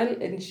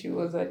L'Oreal and she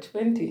was at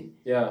Fenty.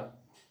 Yeah.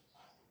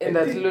 And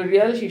at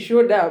L'Oreal, she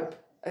showed up.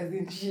 I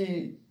think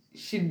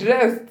she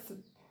dressed.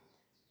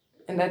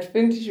 And at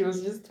Fenty, she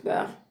was just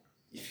there.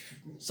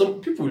 Some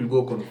people will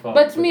go confirm.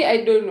 But me,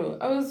 I don't know.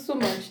 I was so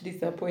much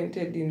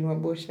disappointed in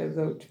Wabosha's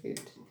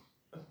outfit.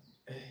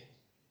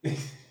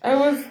 I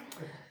was...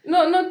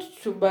 No, not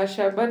to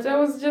Basha, but I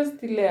was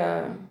just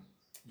there.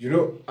 You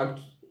know...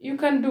 You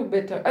can do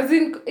better. As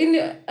in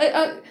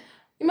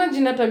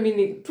imagine hata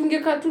mimi,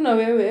 tungekaa tu na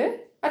wewe,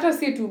 hata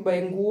si tu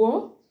buy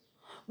nguo,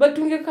 but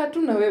tungekaa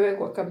tu na wewe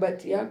kwa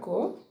kabati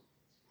yako.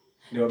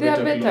 They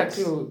are better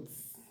clothes.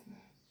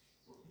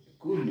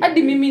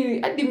 Hadi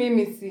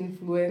mimi si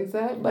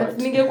influencer, but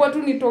ningekuwa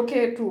tu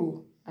nitokee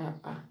tu.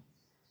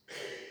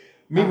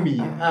 Mimi,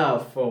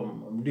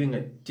 I'm doing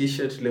a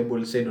t-shirt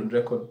label said on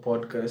record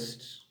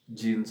podcast,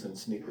 jeans and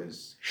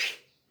sneakers.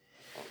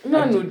 No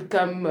one would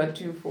come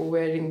at you for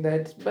wearing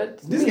that,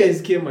 but... These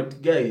guys came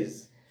at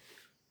guys.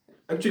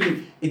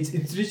 Actually,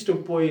 it's reached a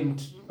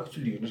point.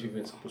 Actually, you're not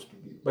even supposed to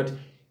be, but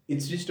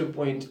it's reached a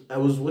point. I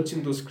was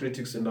watching those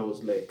critics and I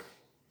was like,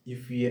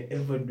 if we are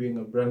ever doing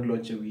a brand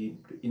launch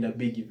in a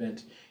big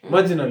event,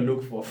 imagine I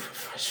look for a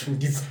fashion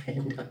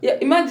designer. Yeah,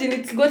 imagine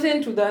it's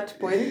gotten to that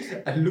point.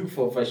 I look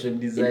for a fashion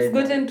designer. It's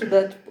gotten to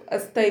that, a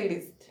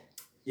stylist.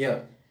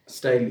 Yeah,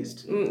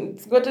 stylist.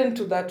 It's gotten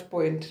to that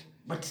point.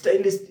 But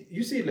stylist,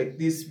 you see, like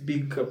this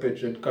big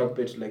red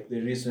carpet, like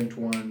the recent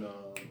one.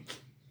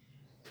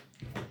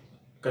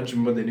 Can't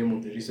remember the name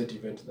of the recent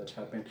event that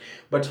happened.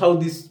 But how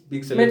these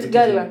big celebrities...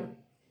 Met Gala.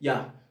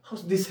 Yeah. How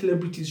these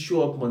celebrities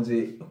show up and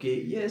say,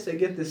 okay, yes, I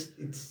get this.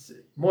 It's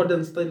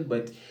modern style,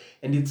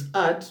 and it's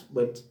art,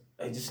 but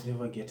I just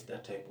never get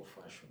that type of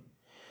fashion.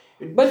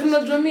 But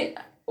unajua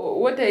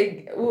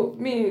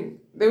me,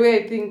 the way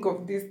I think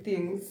of these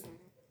things,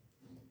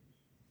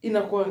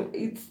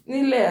 it's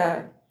nile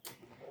ya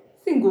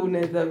singo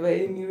unaweza vaa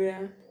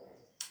anywhere.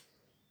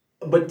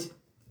 But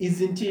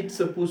isn't it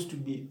supposed to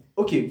be...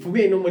 Okay, for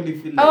me, I normally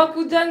feel like...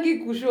 Hawakujangi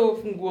kushow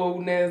off nguo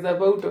unaweza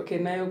vaa utoke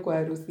nayo kwa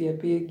harusi ya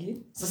Peggy.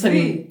 Sasa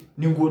ni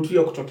nguo tu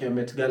ya kutokea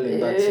Met Gala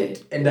and that's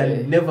it. And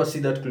I'll never see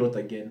that cloth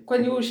again.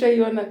 Kwani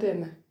ushaiona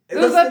tena?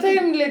 There was a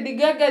time Lady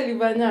Gaga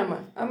alivaa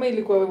nyama. Ama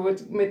ilikuwa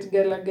Met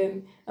Gala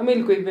gani? Ama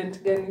ilikuwa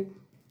event gani?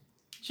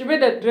 She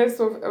made a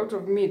dress out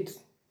of meat.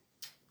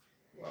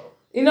 Wow.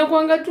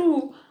 Inakuanga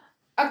tu...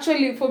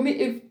 Actually, for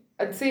me,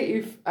 I'd say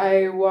if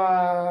I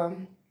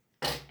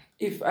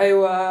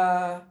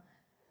were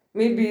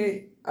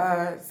maybe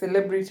a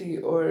celebrity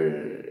or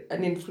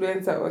an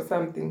influencer or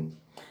something,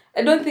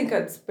 I don't think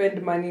I'd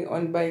spend money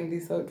on buying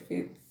these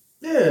outfits.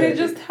 Yeah. They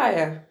just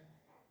hire.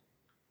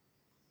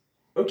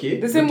 Okay.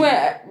 The same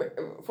way,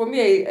 for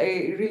me,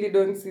 I really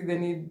don't see the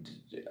need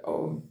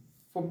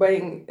for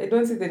buying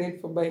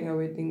a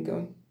wedding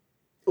gown.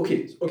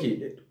 Okay.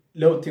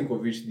 Let's think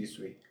of it this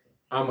way.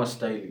 I'm a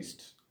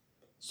stylist.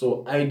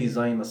 So I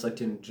design a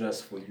certain dress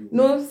for you.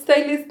 No,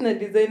 stylist na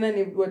designer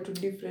ni watu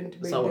different.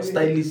 So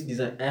stylist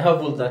design. I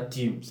have all that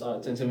team.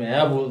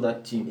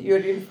 You're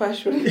in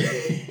fashion.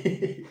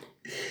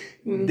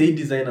 They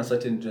design a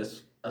certain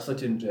dress.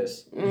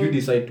 You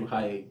decide to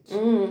hire it.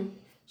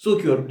 So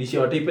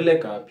ukiwarudishia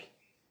wataipeleka wapi?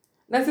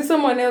 Na si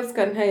someone else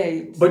can hire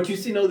it. But you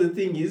see now the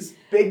thing is,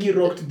 Peggy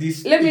rocked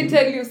this. Let me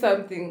tell you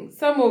something.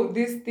 Some of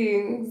these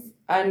things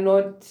are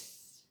not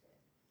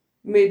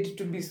made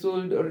to be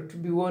sold or to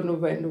be worn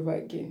over and over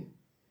again.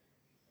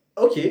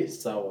 Okay,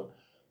 sawa.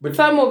 But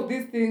some of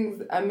these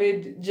things are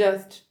made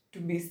just to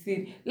be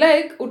seen.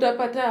 Like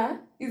utapata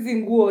hizi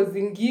nguo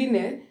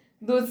zingine,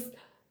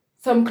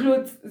 some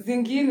clothes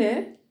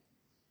zingine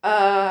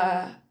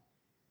are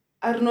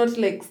not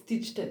like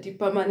stitched at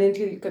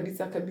permanently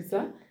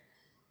kabisa.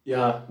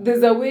 Yeah.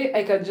 There's a way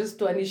I can just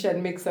tarnish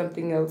and make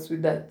something else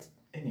with that.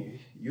 Anyway,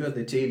 you are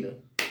the tailor.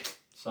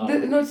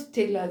 Not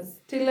tailors.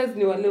 Tailors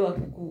ni wale wa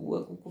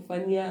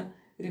kukufanyia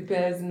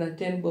repairs na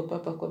 10 bob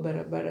hapa kwa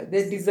barabara.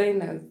 They're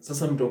designers.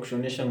 Sasa mtu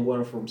akushonesha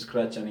nguo from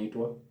scratch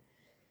anaitwa?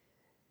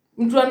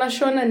 Mtu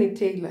anashona ni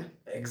tailor.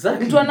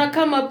 Exactly. Mtu ana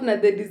come up na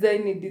the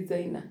design ni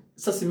designer.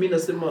 Sasa mimi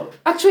nasema...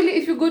 Actually,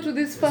 if you go to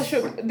these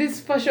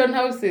fashion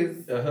houses,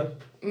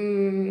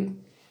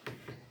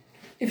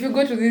 if you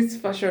go to these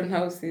fashion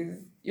houses,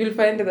 you'll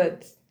find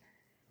that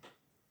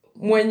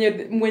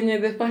mwenye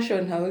the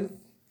fashion house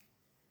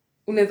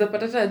unaweza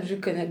pata ajui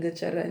kanyaga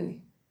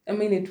charani.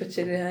 Ama inaitwa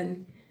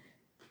cherehani.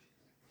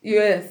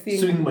 You are seeing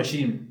sewing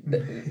machine.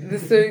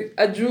 So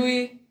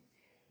ajui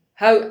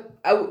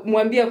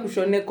mwambia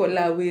kushone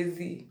kola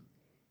hawezi.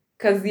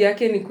 Kazi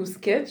yake ni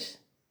kusketch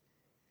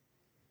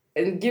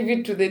and give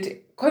it to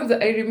cause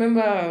I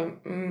remember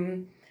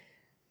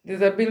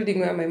there's a building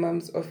where my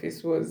mom's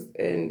office was,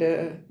 and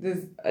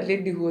there's a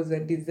lady who was a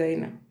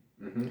designer.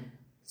 Mm-hmm.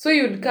 So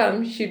you'd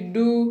come,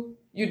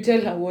 you'd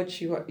tell her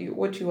what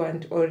you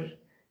want, or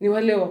ni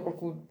wale wako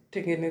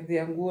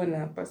kutengenezea nguo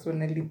na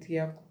personality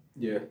yako.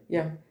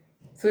 Yeah.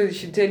 So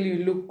she'd tell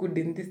you look good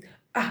in this.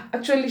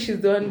 Actually she's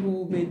the one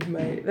who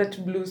made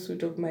that blue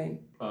suit of mine.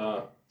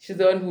 She's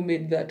the one who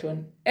made that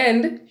one.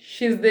 And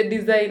she's the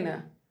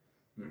designer.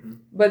 Mm-hmm.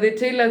 But the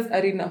tailors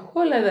are in a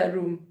whole other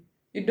room.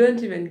 You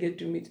don't even get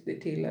to meet the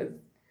tailors.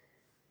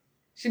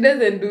 She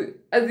doesn't do...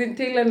 As in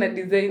tailor na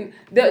design...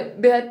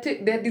 There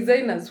are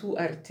designers who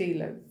are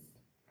tailors.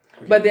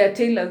 Okay. But there are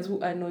tailors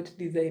who are not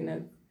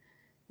designers.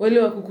 Wale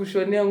wa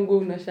kukushonea nguo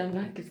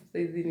unashangaa kisasa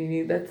hizi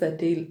nini? That's a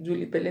tailor.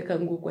 Julie peleka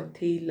nguo kwa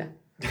tailor.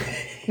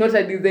 Not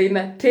a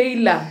designer.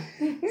 Tailor.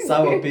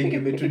 Sawa Peggy,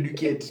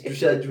 umetueducate.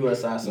 Tushajua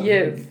sasa.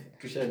 Yes.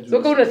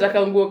 So kama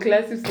unataka nguo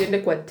classy usiende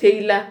kwa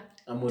tailor.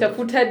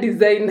 Tafuta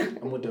designer.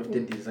 Ama utafute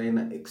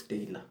designer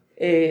ex-tailor.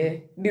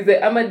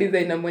 Ama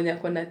designer mwenye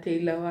ako na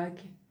tailor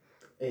wake.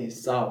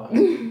 Sawa.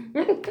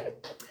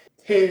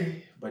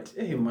 But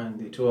man,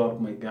 they tore up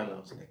my girl. I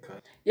was like,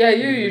 yeah,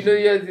 you know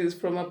yours is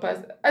from a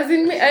past. As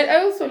in me,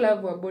 I also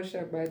love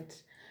Wabosha,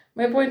 but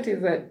my point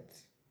is that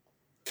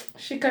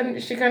she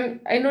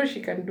can. I know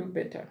she can do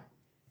better.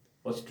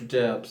 What's to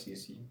tear up,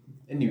 CC?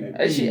 Anyway,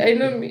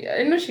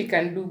 I know she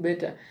can do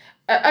better.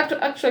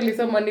 Actually,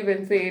 someone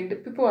even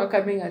said people are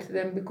coming at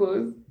them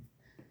because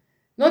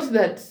not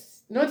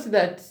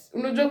that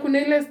unajua kuna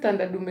ile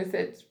standard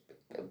umeset.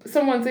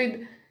 Someone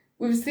said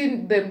we've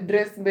seen them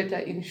dress better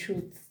in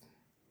shoots,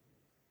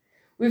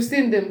 we've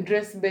seen them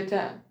dress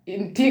better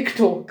in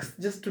TikToks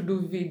just to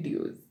do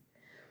videos,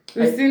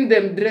 we've seen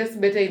them dress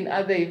better in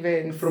other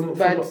events.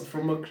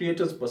 From a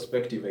creator's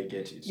perspective, I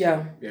get it.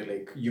 Yeah,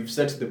 like you've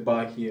set the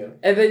bar here,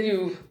 and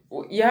then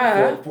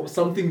for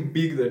something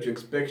big that you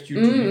expect you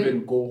to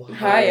even go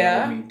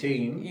higher,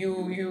 maintain,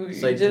 you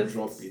decide just to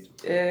drop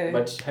it.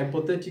 But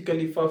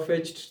hypothetically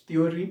far-fetched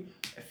theory,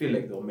 I feel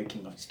like they're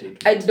making a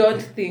statement. I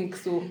don't think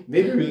so.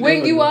 Maybe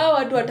wengi wao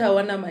watu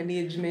hatawana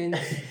management.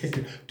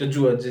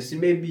 Tajua jesi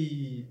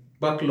maybe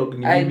backlog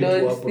ni I mimi tu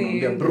don't hapo see.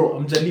 naambia bro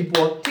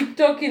amjalipwa.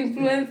 TikTok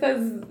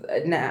influencers,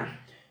 nah.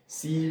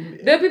 See,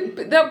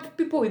 There are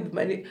people with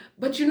money,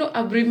 but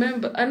I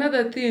remember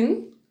another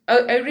thing.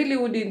 I really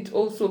wouldn't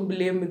also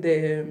blame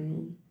the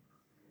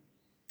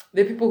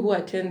people who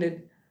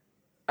attended.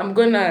 I'm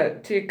gonna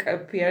take a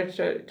PR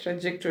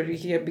trajectory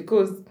here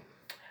because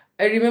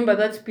I remember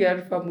that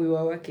PR firm we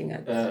were working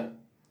at.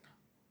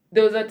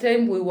 There was a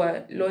time we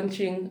were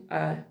launching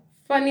a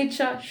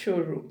furniture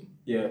showroom.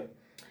 Yeah.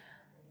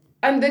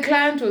 And the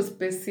client was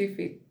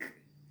specific.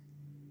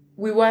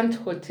 We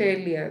want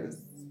hoteliers.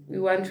 We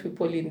want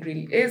people in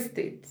real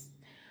estate.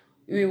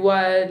 We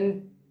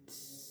want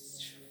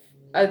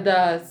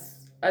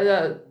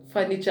other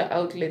furniture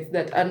outlets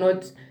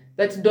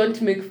that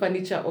don't make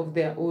furniture of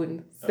their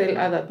own, sell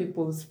other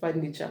people's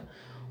furniture.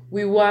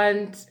 We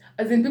want,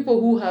 as in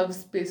people who have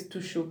space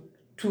to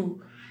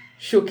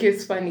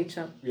showcase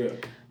furniture. Yeah.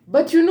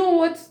 But you know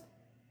what?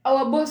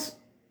 Our boss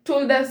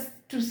told us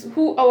to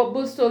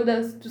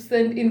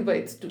send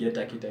invites to. Get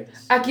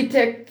architects.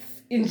 Architects,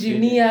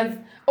 engineers,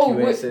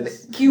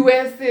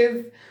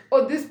 QSs.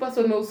 Oh, this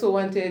person also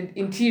wanted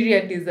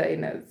interior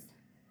designers.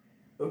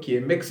 Okay,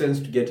 it makes sense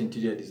to get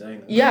interior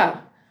designers.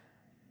 Yeah.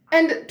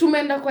 And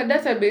tumeenda kwa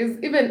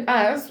database, even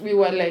us, we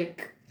were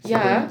like,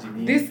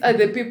 these are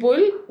the people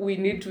we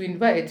need to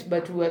invite.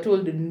 But we were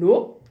told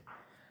no.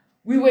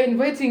 We were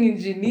inviting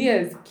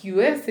engineers,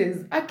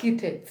 QSs,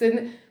 architects.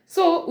 And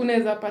so,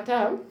 unaweza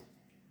pata,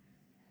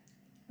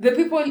 the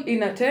people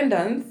in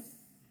attendance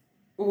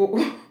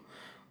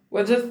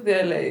were just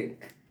there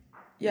like,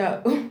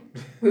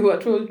 we were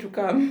told to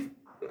come.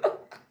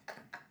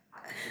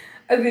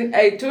 As in,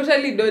 I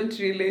totally don't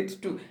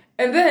relate to.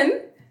 And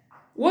then,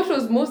 what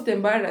was most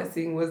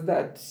embarrassing was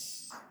that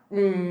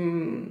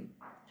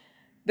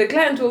the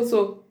client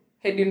also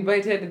had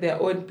invited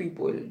their own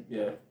people.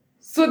 Yeah.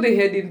 So they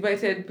had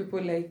invited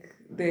people like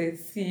the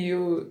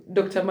CEO,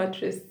 Dr.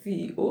 Mattress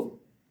CEO.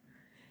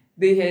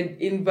 They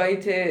had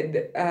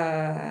invited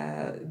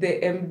the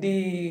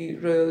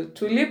MD Royal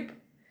Tulip.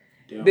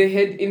 Yeah. They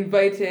had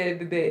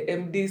invited the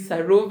MD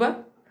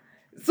Sarova.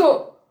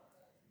 So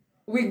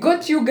we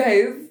got you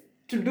guys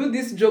to do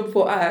this job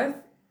for us,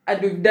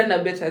 and we've done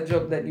a better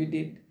job than you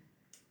did.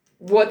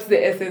 What's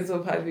the essence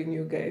of having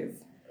you guys?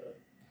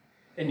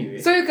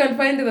 Anyway. So you can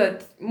find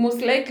that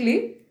most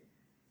likely,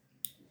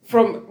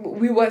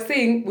 we were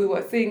saying,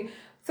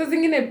 so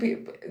zingine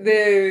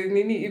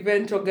the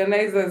event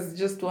organizers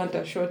just want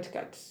a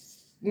shortcut.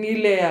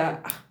 Nile ya,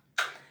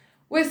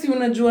 we si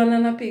unajuana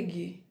na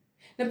Peggy.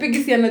 Na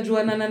Peggy si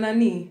anajuana na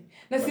nani.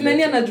 Na si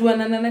nani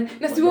anajuana na nani.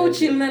 Na si wewe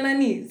uchill na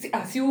nani.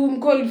 Si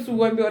umcall si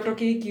uambie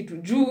watoke hii kitu.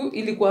 Juu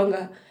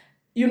ilikuanga,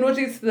 you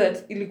notice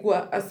that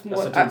ilikuwa a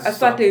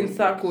certain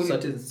circle.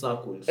 Certain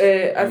circles.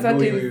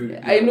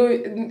 I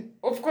know,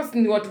 of course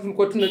ni watu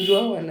tulikuwa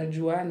tunajua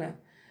wanajuana.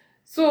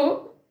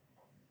 So,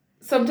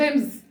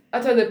 sometimes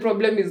the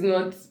problem is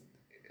not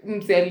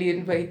mse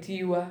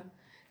aliinvitiwa.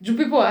 Do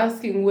people are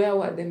asking where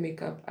were the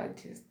makeup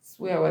artists?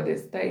 Where were the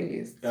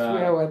stylists?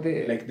 Where were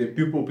the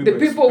people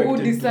who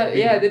deserve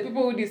the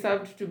people who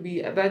deserved to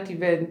be at that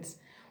event?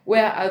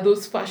 Where are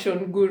those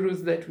fashion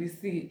gurus that we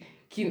see?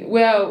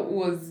 Where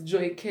was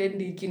Joy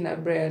Candy, kina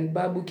Brian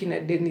Babu, kina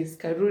Dennis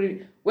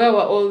Karuri? Where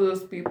were all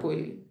those people?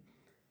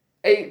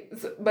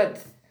 But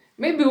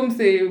maybe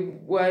umse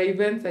wa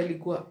events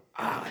alikuwa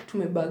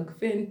tumebag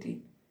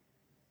Fenty.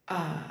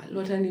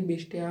 Lotani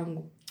beshte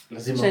yangu.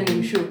 Lazima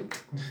nimshoot.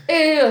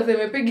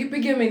 Waseme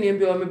Peggy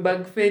ameniambia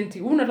wamebag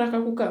Fenty.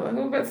 Unataka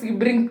kukaa? Basi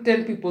bring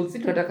 10 people. Si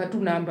tunataka tu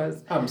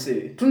numbers.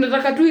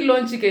 Tunataka tu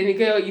launch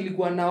ikenikayo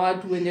ilikuwa na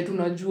watu wenye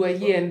tunajua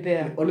here and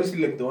there.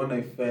 Honestly, like the one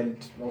I felt,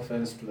 no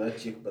offense to that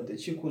chick, but the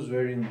chick was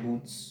wearing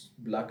boots,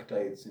 black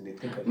tights, and they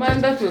think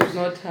that was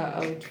not her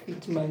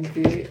outfit, man.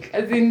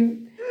 As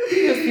in,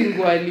 hiyo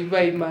singo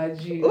aliva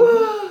imagine.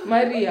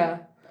 Maria.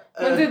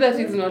 That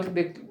is not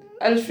the...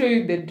 I'll show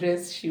you the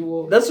dress she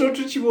wore. That's not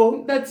what she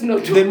wore? That's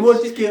not then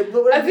what she came?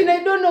 As in,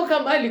 I don't know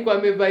kama alikuwa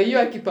amevaa hiyo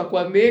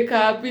akipakwa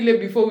makeup ile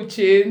before you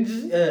change.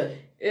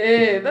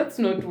 That's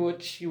not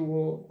what she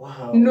wore.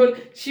 Wow. No,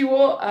 she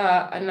wore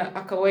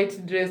a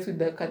white dress with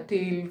the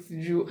tails.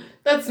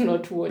 That's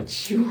not what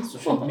she wore.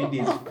 Social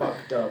media is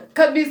fucked up.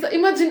 Kabisa.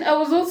 Imagine, I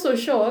was also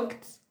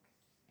shocked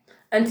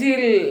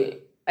until,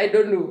 I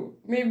don't know,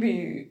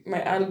 maybe my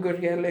algo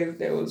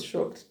realized I was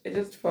shocked. I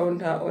just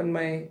found her on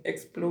my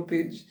Explore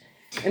page.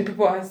 And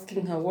people are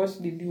asking her,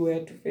 what did you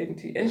wear to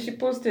Fenty? And she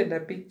posted a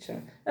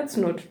picture. That's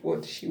not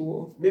what she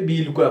wore. Maybe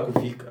ilikuwa ya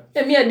kufika.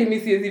 Mi hadi mi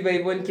siwezi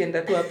vibe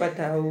nikienda tu hapa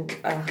tao.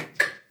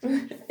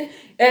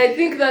 I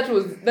think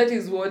that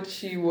is what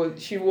she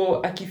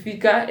wore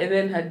akifika, and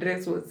then her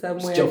dress was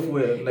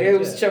somewhere. It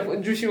was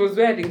chafu. She was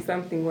wearing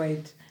something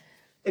white.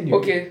 Anyway.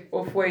 Okay,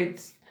 of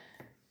white.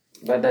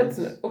 But that's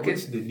okay.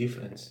 What's the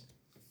difference?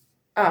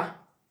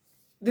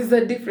 There's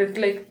a difference.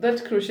 Like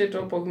that crochet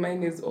top of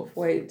mine is off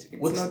white.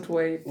 It's not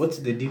white. What's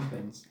the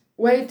difference?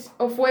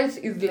 Off white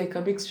is like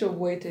a mixture of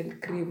white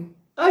and cream.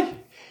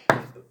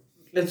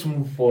 Let's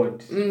move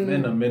forward.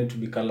 Men are meant to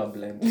be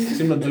colorblind.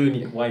 Si unajua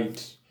ni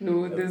white.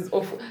 No, there's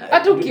off.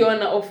 Hata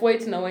ukiona off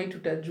white na white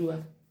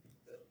utajua.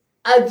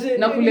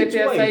 Na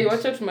kuletea sahi,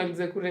 wacha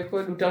tumalize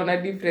kurecord, utaona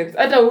difference.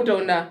 Hata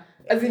utaona,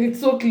 as in it's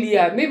so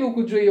clear. Maybe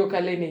ukujua hiyo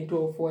color inaitwa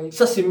off white.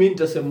 Sasa mimi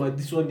nitasema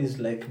this one is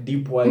like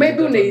deep white.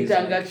 Maybe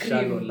unaitanga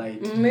cream.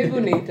 Maybe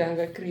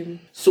unaitanga cream.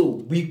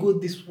 So we go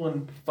this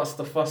one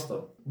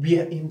faster. We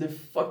are in the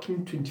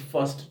fucking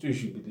 21st, it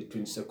should be the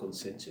 22nd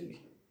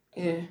century.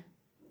 Yeah.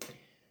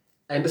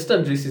 I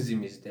understand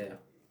racism is there.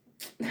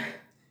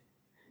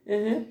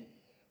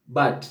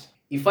 But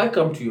if I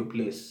come to your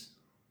place,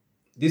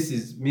 this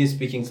is me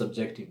speaking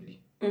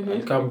subjectively.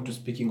 I'll come to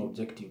speaking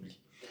objectively.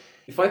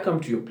 If I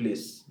come to your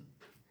place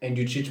and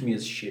you treat me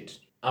as shit,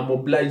 I'm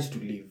obliged to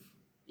leave.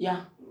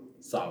 Yeah.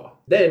 Sawa.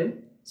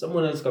 Then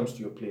someone else comes to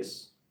your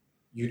place.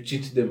 You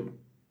treat them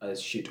as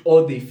shit.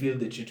 Or they feel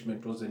the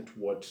treatment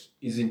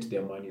isn't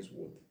their money's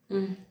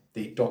worth.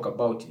 They talk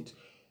about it.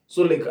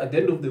 So like at the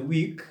end of the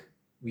week,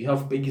 we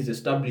have Peggy's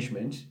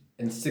establishment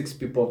and 6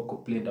 people have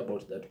complained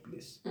about that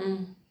place.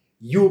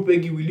 You,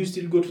 Peggy, will you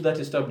still go to that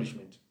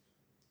establishment?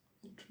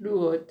 To do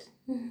what?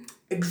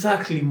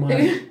 Exactly,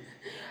 man.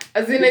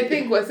 As in, I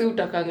think wase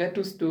utakanga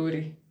tu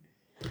story.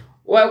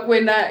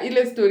 Wakwena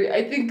ile story,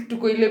 I think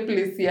tuko ile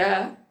place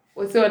ya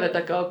wase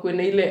wanataka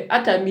wakwena ile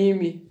hata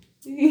mimi.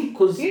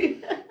 Because,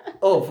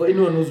 for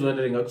anyone who's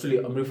wondering, actually,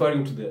 I'm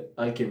referring to the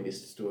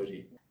alchemist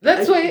story.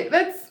 That's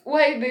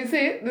why they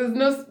say there's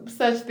no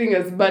such thing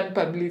as bad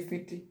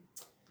publicity.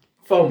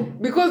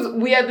 Because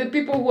we are the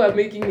people who are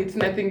making it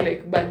nothing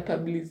like bad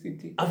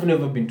publicity. I've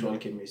never been to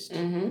Alchemist.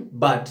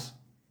 But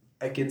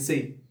I can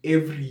say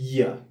every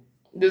year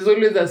there's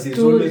always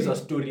a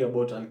story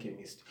about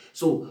Alchemist.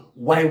 So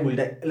why would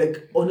I,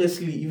 like,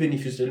 honestly, even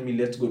if you tell me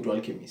let's go to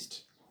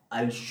Alchemist,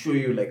 I'll show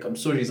you, like, I'm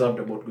so reserved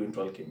about going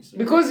to Alchemist.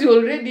 Because you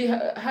already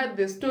had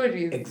the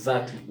stories.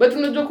 Exactly. But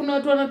unajua kuna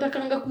watu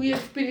wanatakanga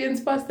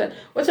ku-experience faster.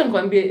 Wacha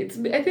nikwambie,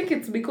 I think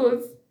it's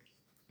because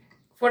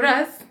for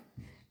us,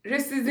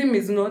 racism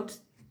is not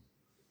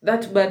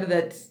that bad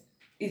that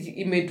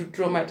it made to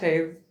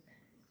traumatize.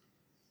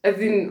 As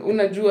in,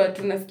 unajua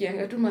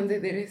tunasikianga tu manze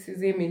the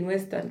racism in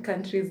Western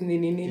countries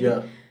nini.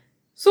 Yeah.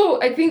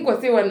 So I think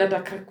wase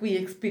wanataka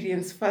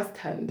ku-experience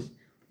firsthand.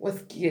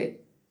 Wasikie,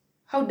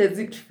 how does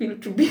it feel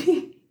to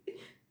be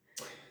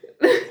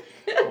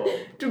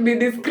to be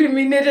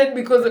discriminated?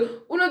 Because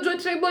unajua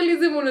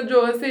tribalism,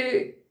 unajua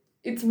wase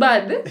it's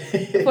bad.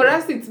 For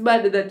us it's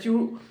bad that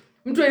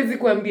mtu hawezi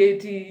kuambia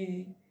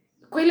eti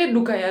kwa ile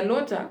duka ya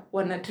Lota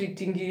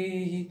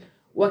wanatreatingi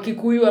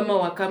Wakikuyu ama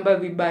Wakamba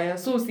vibaya.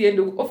 So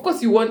usiende, of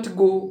course you want to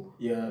go.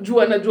 Yeah.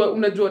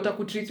 Unajua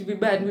watakutreat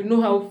vibaya, and we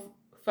know how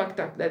fucked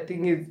up that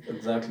thing is.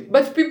 Exactly.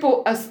 But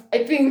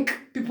I think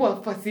people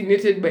are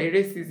fascinated by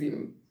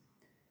racism.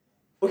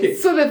 Okay.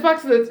 So the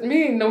fact that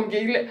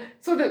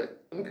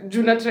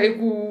juna try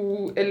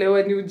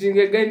kuelewa ni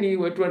ujinga gani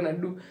watu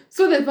wanadu.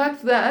 So the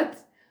fact that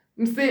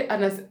mse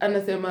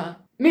anasema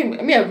me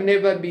I've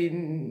never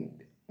been,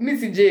 me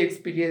sijai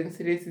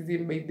experience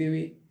racism by the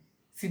way.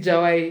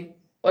 Sijawai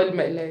all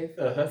my life.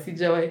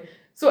 Sijawai.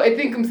 So I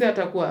think mse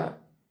atakuwa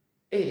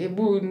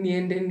ebu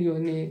niende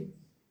nione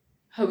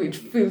how it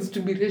feels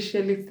to be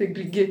racially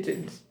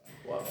segregated.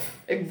 Wow.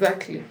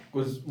 Exactly.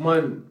 Because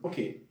man,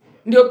 okay.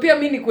 Ndio pia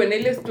mimi niko na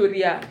ile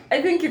story ya,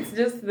 I think it's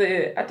just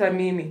the hata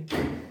mimi.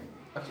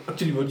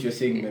 Actually what you're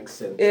saying makes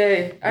sense.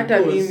 Hata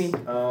mimi.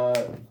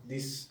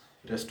 This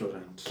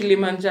restaurant.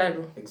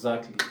 Kilimanjaro.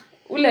 Exactly.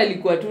 Ule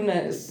alikuwa tu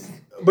na.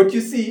 But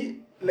you see,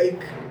 like,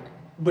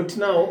 but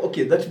now,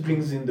 okay, that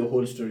brings in the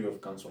whole story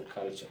of cancel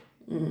culture.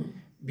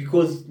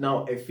 Because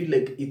now I feel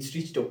like it's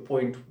reached a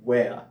point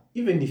where,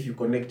 even if you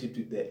connect it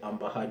with the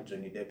Amber Heard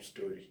Johnny Depp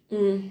story,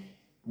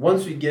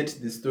 once we get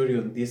the story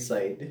on this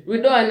side, we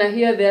don't want to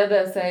hear the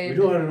other side. We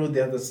don't want to know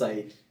the other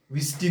side. We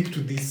stick to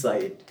this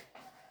side.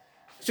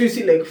 So you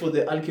see, like for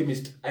the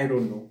Alchemist, I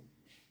don't know.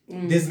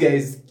 This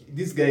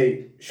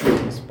guy showed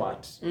his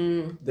part.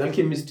 The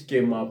Alchemist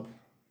came up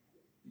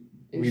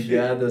with the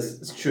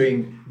others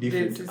showing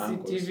different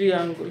CCTV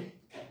angle.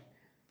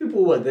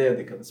 People who are there,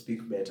 they can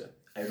speak better.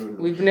 I don't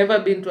know. We've never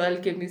been to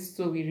Alchemist,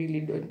 so we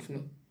really don't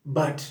know.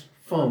 But,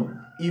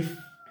 if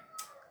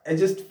I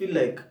just feel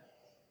like,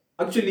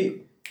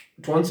 actually,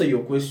 to answer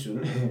your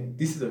question,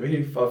 this is a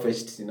very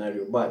far-fetched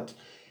scenario, but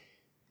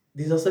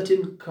there's a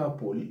certain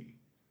couple,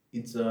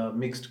 it's a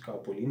mixed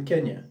couple in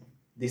Kenya.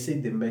 They say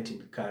they met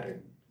in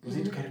Karen. Was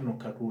it Karen or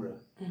Karura?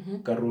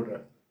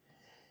 Karura.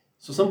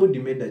 So somebody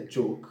made a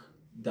joke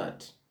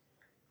that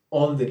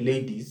all the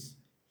ladies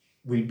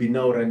will be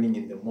now running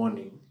in the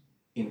morning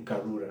in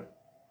Karura.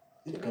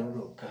 Is it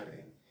Karura or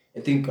Karen?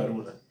 I think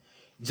Karura.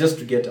 Just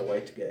to get a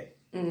white guy.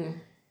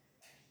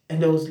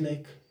 And I was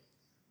like,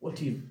 what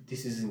if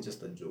this isn't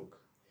just a joke?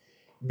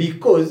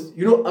 Because,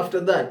 after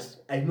that,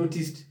 I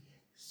noticed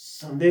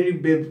some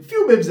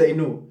few babes I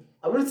know.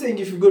 I'm not saying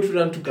if you go to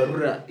run to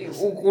Karura, that's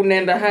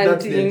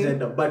the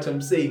agenda. But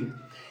I'm saying,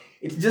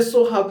 it just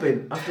so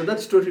happened, after that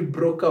story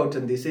broke out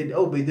and they said,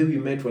 oh, by the way, we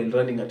met while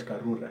running at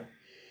Karura.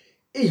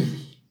 Hey,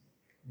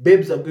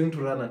 babes are going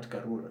to run at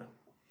Karura.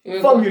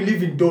 Fam, you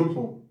live in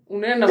Donholm. You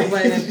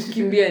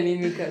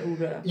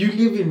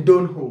live in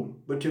Donholm,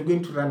 but you're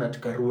going to run at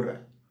Karura.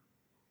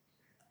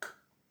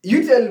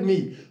 You tell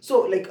me.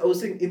 So, like I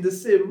was saying, in the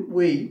same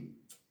way,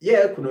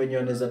 kuna wenye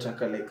wanaweza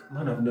taka, like,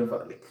 man, I've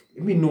never, like,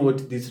 let me know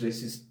what this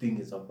racist thing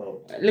is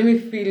about. Let me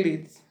feel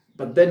it.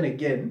 But then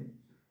again,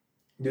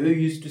 the way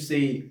we used to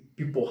say,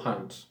 people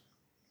hunt.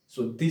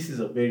 So this is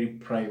a very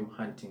prime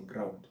hunting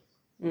ground.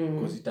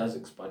 Because it has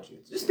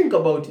expatriates. Just think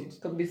about it.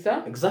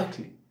 Kabisa?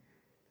 Exactly.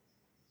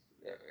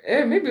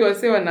 Maybe we'll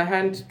say wana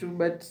hunt too,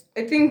 but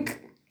I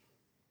think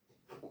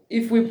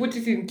if we put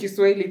it in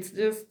Kiswahili, it's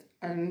just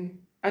an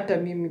ata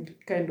mimi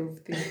kind of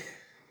thing.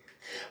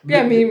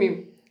 Pia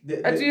mimi.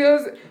 But I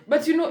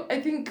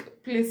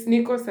think place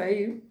niko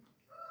sahi,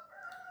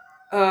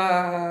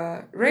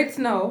 right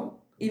now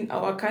in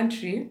our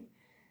country,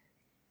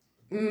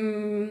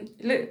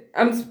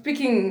 I'm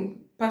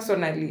speaking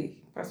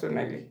personally.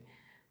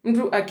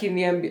 Mtu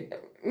akiniambia,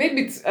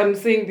 maybe I'm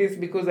saying this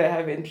because I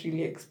haven't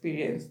really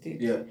experienced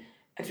it. Yeah.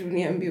 Ati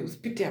uniambia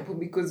usipite hapo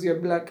because you're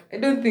black. I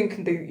don't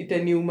think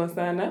itaniuma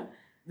sana.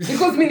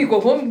 Because mi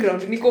niko home,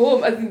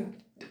 as in,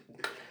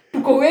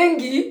 tuko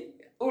wengi,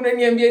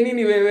 unaniambia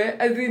nini wewe?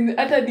 As in,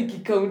 hata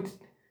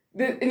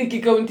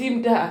nikikaunti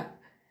mtaa,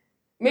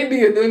 maybe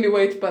you're the only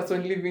white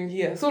person living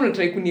here. So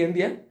unatry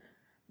kuniambia.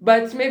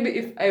 But maybe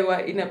if I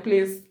were in a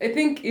place, I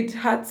think it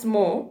hurts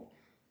more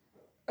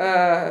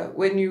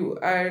when you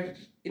are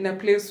in a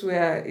place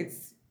where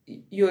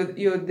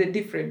you're the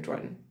different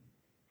one.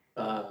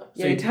 So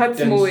it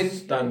hurts more when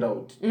stand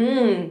out.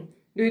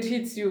 It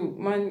hits you,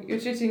 man. You're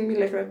treating me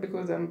like that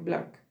because I'm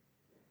black.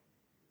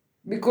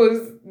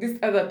 Because these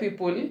other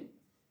people,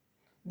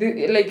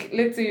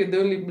 let's say you're the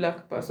only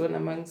black person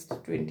amongst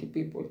 20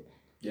 people.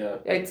 Yeah,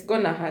 it's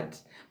gonna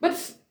hurt.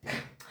 But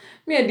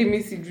mi hadi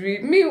mi sijui.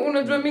 Mi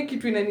unajua mi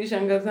kitu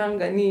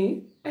inanishangazanga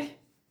ni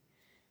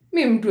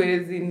mi mtu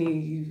hawezi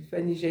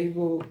nifanyisha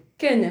hivyo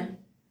Kenya.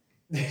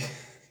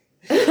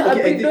 A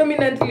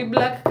predominantly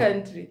black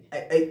country.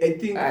 I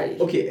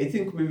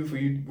think maybe for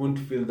you won't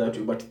feel that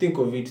way, but think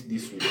of it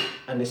this way: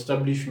 an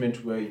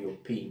establishment where you're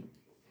paying.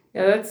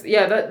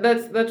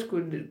 That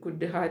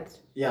could hurt.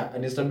 Yeah,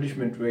 an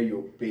establishment where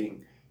you're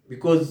paying.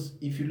 Because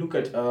if you look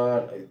at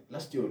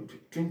last year,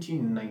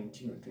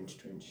 2019 or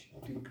 2020, I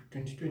think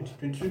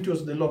 2020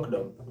 was the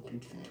lockdown.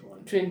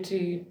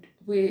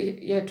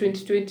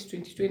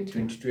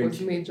 2020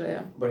 was major,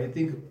 yeah. But I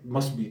think it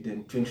must be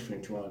then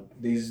 2021.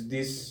 There's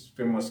this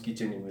famous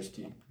kitchen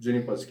university,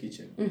 Juniper's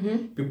Kitchen.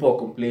 People are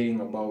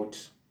complaining about,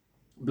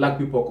 black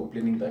people are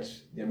complaining that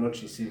they're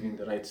not receiving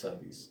the right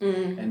service.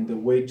 And the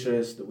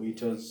waitress, the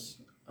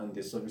waiters, and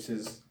the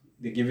services,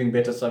 they're giving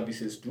better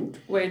services to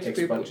white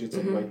expatriates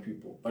and white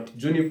people. But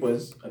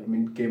Juniper's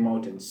admin came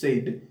out and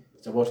said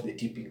it's about the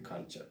tipping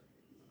culture.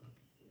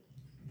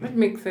 That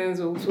makes sense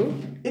also.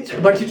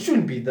 But it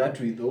shouldn't be that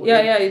way though.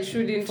 It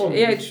shouldn't.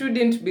 It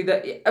shouldn't be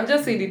that. I've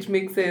just said it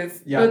makes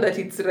sense. Yeah. Not that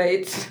it's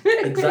right.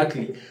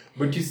 Exactly.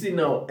 But you see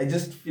now, I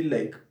just feel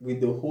like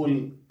with the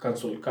whole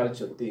cancel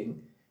culture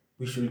thing,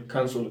 we should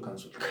cancel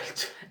culture.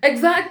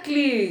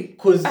 Exactly.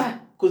 Because I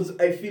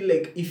feel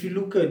like if you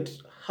look at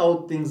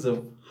how things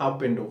have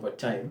happened over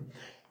time,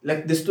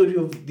 like the story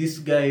of this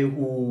guy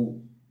who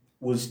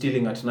was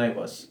stealing at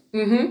Naivas.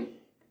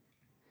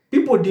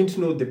 People didn't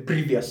know the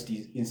previous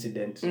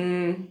incident.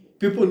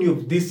 People knew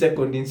of this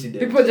second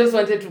incident. People just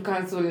wanted to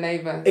cancel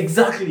Naivas.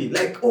 Exactly.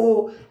 Like,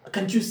 oh,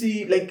 can't you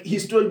see, like, he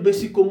stole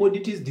basic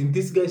commodities. Didn't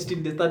this guy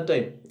steal the third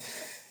time?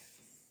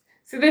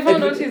 See, they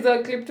found out he's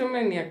a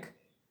kleptomaniac.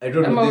 I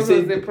don't know. What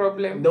was the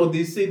problem? No,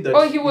 they said that.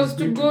 Oh, he was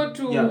to go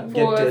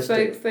for a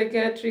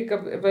psychiatric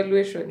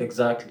evaluation.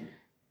 Exactly.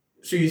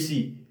 So you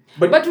see.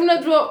 But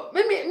unajua,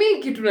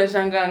 mimi kitu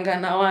nashanganga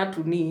na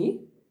watu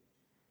ni,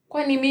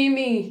 kwani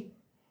mimi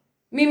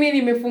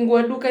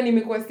nimefungua duka,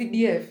 nimekuwa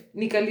CDF,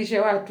 nikalishe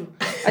watu.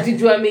 Ati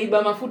jua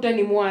ameiba mafuta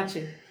ni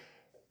muache.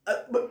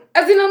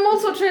 As in, I'm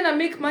also trying to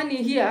make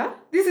money here.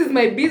 This is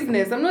my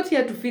business. I'm not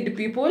here to feed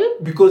people.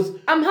 Because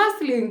I'm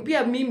hustling,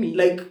 pia mimi.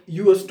 Like,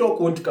 your stock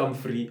won't come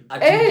free.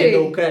 Ati kenda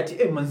ukati,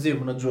 manze,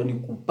 mnajua ni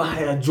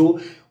kubaya jo.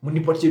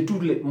 Munipatie tu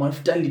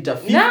mafuta lita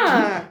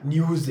 50,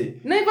 niuze.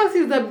 Naivas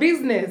is a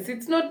business.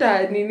 It's not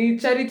a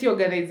charity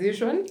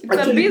organization. It's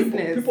actually, a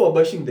business. People are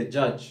bashing the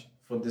judge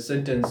for the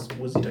sentence.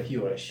 Was it a he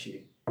or a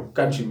she?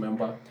 Can't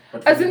remember.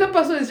 But as in, the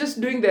person is just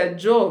doing their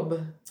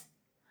job.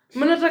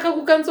 Mnataka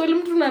kucancel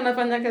mtu na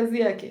anafanya kazi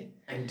yake.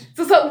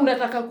 Sasa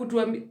unataka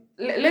kutuambia,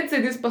 let's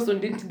say this person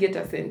didn't get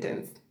a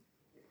sentence.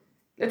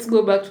 Let's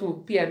go back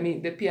to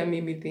the Pia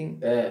Mimi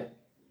thing.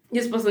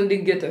 This person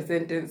didn't get a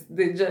sentence.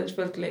 The judge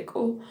felt like,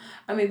 oh,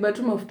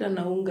 amebatu mafuta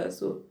na unga.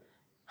 So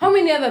how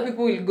many other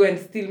people will go and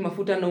steal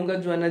mafuta na unga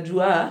juu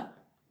anajua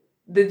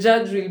the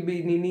judge will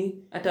be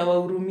nini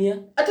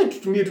atawahurumia? Hata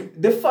tutumie tu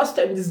the first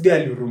time this guy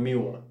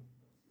alihurumiwa.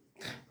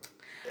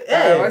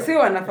 Wase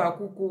wanafaa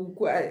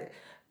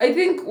I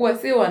think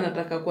wase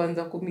wanataka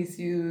kwanza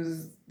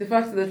misuse the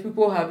fact that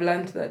people have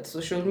learned that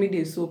social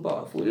media is so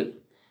powerful.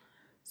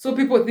 So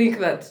people think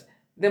that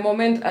the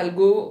moment I'll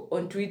go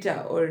on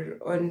Twitter or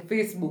on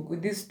Facebook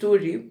with this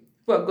story,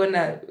 people are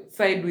gonna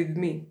side with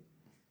me.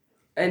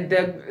 And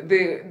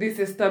this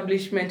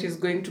establishment is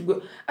going to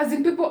go. As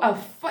in, people are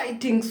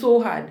fighting so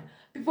hard.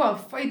 People are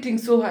fighting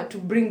so hard to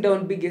bring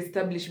down big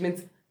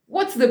establishments.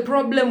 What's the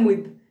problem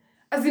with...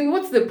 As in,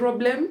 what's the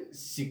problem?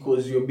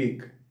 Because you're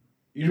big.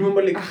 You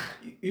remember,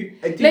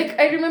 like...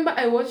 I remember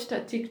I watched a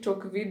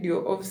TikTok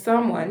video of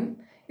someone...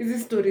 Is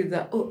this story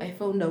that, oh, I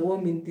found a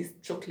worm in this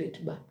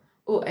chocolate bar.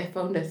 Oh, I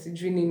found a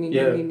sijui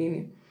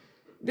nini.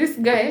 This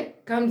guy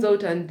comes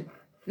out and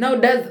now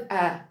does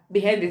a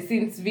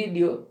behind-the-scenes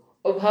video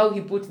of how he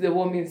put the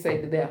worm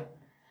inside there.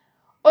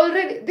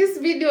 Already, this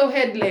video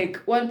had like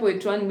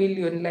 1.1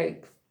 million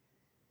likes.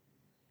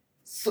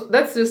 So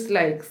that's just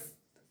likes.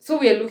 So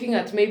we are looking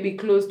at maybe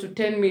close to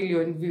 10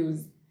 million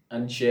views.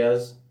 And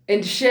shares.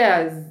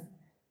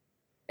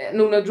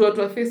 Na unajua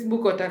watu wa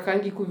Facebook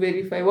watakangi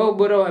kuverify. Wao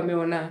bora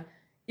wameona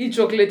hii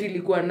chocolate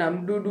ilikuwa na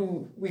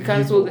mdudu. We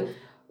cancel the...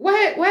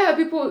 Why are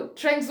people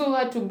trying so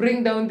hard to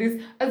bring down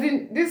this? As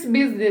in, these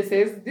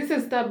businesses, these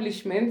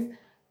establishments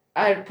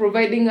are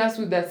providing us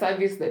with a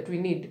service that we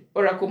need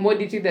or a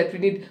commodity that we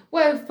need.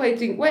 Why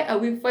are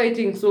we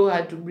fighting so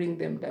hard to bring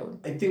them down?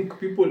 I think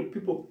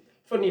people,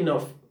 funny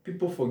enough,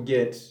 people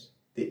forget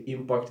the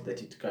impact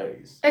that it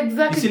carries.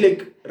 Exactly. You see,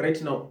 like,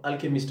 right now,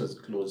 Alchemist has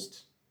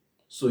closed.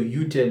 So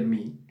you tell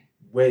me,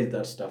 where does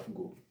that stuff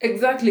go?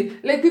 Exactly.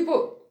 Like,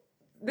 people,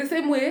 the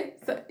same way,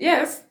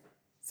 yes,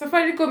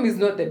 Safaricom is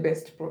not the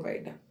best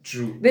provider.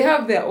 True. They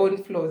have their own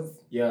flaws.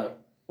 Yeah.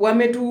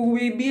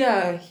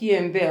 Wametuibia here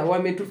and there.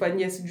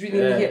 Wametufanyia sijui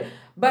nini here.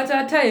 But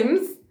at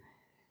times,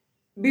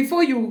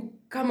 before you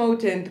come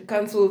out and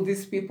cancel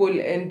these people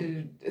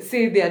and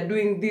say they are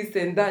doing this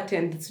and that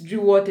and sijui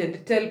what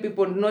and tell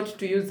people not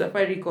to use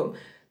Safaricom.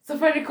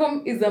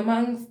 Safaricom is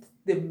amongst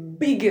the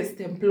biggest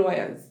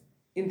employers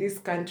in this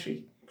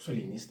country.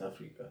 Actually, in East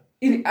Africa.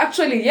 In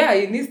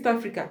East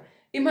Africa.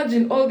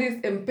 Imagine all these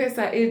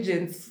M-Pesa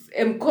agents,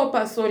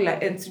 M-Copper Solar,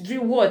 and sijui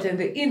what, and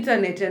the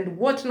internet and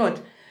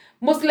whatnot.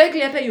 Most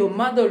likely, after your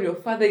mother or your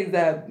father is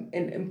an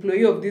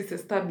employee of this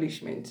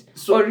establishment,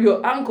 or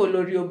your uncle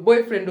or your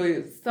boyfriend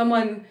or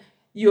someone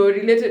you're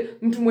related,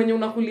 mtu mwenye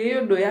unakulia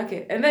hiyo do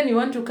yake, and then you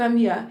want to come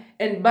here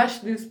and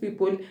bash these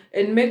people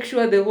and make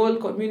sure the whole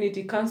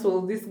community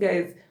cancel these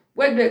guys.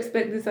 Where do you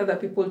expect these other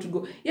people to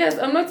go? Yes,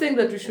 I'm not saying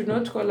that we should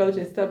not call out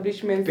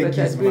establishments that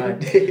are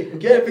doing...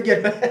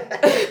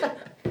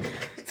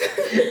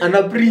 And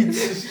a breach.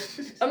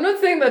 I'm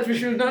not saying that we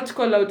should not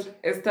call out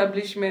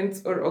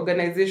establishments or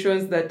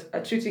organizations that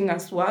are treating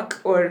us work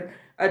or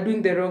are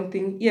doing the wrong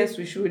thing. Yes,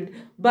 we should.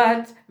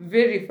 But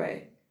verify.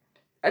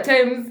 At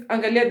times,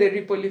 angalia the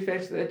ripple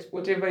effect that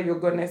whatever you're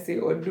going to say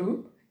or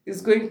do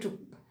is going to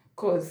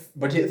cause.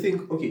 But I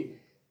think, okay,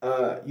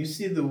 you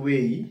see the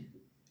way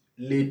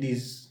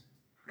ladies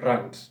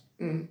rant.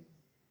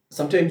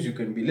 Sometimes you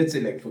can be, let's say,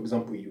 like, for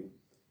example,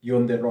 you're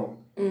on the wrong.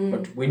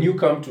 But when you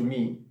come to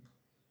me,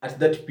 at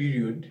that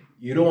period,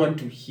 you don't want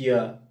to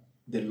hear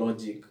the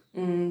logic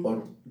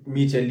or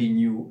me telling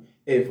you,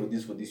 hey, for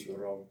this, you're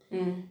wrong.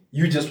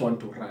 You just want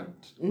to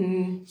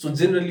rant. So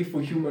generally for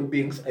human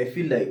beings, I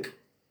feel like,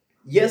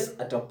 yes,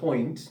 at a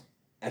point,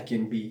 I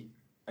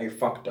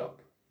fucked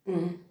up.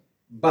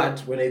 But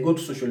when I go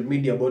to social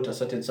media about a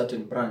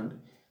certain brand,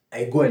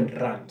 I go and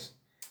rant.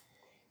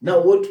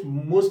 Now, what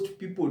most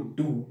people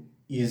do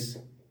is,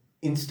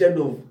 instead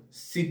of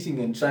sitting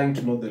and trying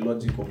to know the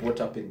logic of what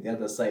happened the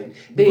other side,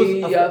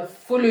 they are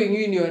following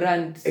you in your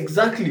rant.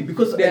 Exactly,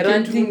 because they're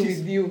ranting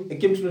with you. I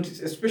came to notice,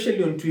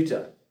 especially on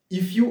Twitter,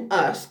 if you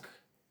ask,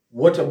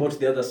 what about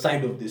the other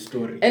side of the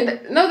story?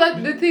 And now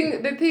that the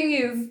thing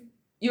is,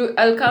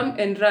 I'll come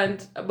and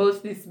rant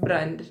about this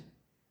brand.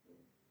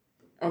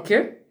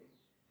 Okay?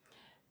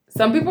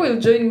 Some people will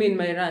join me in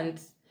my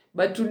rant,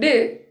 but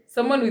today,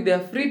 someone with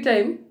their free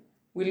time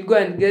will go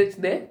and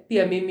get the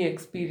Pia Mimi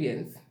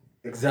experience.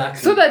 Exactly.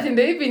 So that in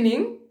the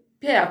evening,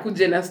 pia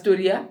akuje na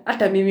storia,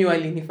 hata mimi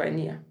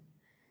walinifanyia.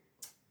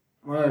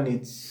 Man,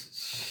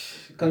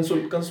 it's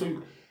cancel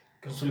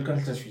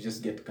culture should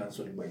just get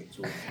cancelled by its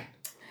own.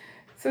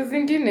 So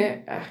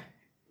zingine,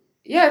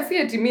 yeah, si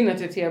ati mimi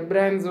natetea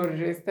brands or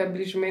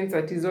establishments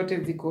ati zote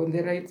ziko on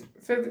the right.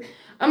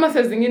 Ama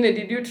saa zingine,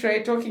 did you try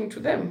talking to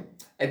them?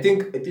 I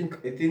think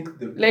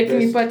the like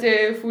best...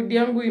 nipate food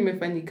yangu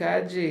imefanyika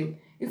aje.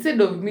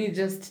 Instead of me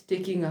just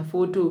taking a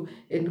photo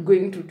and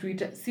going to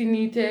Twitter,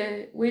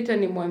 sinite waiter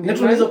nimwambie.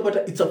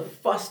 It's a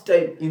first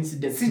time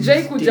incident.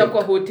 Sijai kuja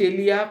kwa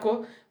hoteli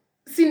yako.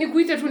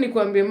 Sinikuite tu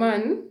nikwambie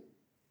man,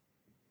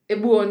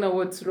 ebu ona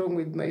what's wrong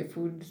with my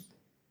food.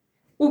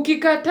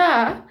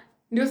 Ukikataa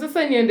ndio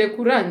sasa niende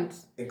kurant.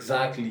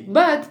 Exactly.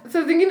 But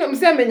saa zingine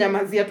msee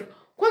amenyamazia tu.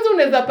 Kwanza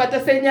unaweza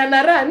pata senya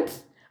na rant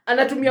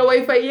anatumia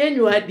wifi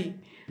yenu hadi.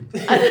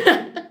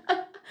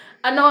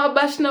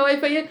 Anawabash na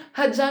wifi yenu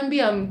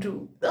hajaambia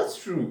mtu.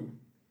 That's true.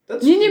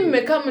 Nyinyi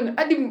mmekaa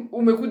hadi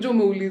umekuja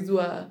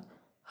umeulizwa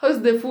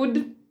how's the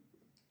food?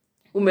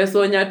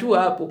 Umesonya tu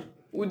hapo.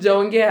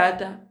 Ujaongea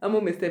hata ama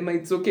umesema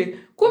it's okay.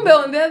 Kumbe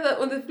on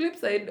the flip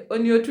side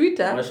on your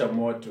Twitter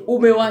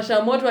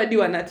umewasha moto hadi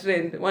wana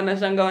trend.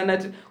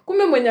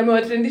 Kumbe mwenye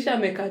amewatrendisha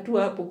amekaa tu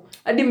hapo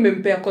hadi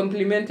mmempea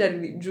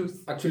complimentary juice.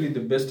 Actually the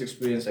best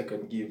experience I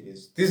can give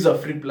is this is a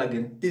free plug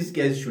and these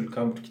guys should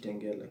come to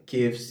Kitengela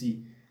KFC.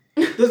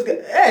 Those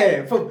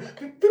guys, for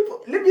people,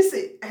 let me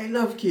say I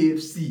love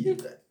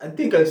KFC. I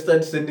think I'll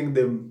start sending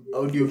them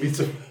audio bits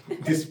of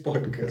this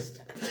podcast.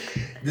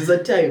 There's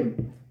a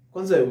time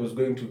once I was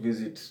going to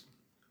visit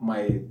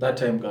my that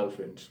time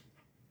girlfriend.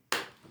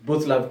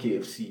 Both love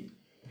KFC.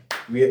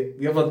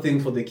 We have a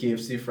thing for the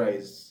KFC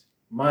fries.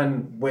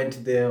 Man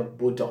went there,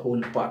 bought a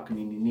whole pack,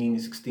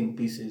 16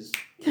 pieces.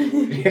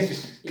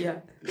 Yeah.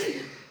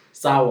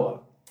 Sour.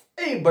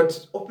 Hey,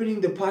 but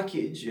opening the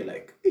package, you're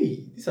like,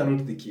 hey, these are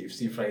not the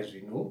KFC fries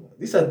we know.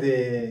 These are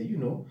the,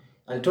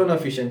 Altona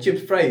fish and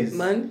chips fries.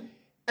 Man.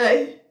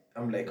 Hey,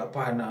 I'm like,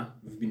 apana,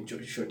 we've been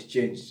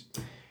shortchanged.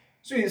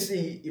 So you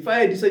see, if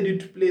I decided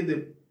to play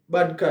the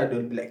bad card,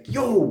 I'll be like,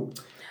 yo,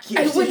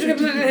 KFC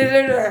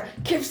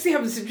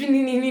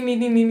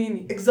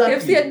nini. Exactly.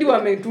 KFC hadi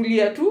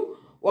wametulia tu,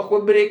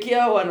 wako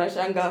breakia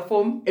wanashanga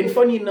form. And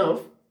funny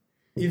enough,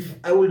 if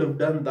I would have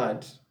done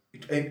that,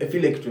 I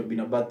feel like it would have been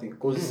a bad thing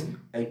because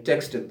I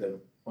texted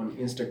them on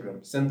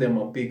Instagram, sent them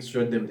a pic,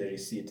 showed them the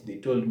receipt. They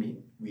told me,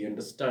 we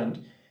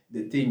understand.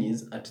 The thing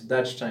is, at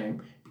that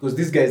time, because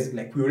these guys,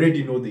 like, we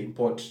already know they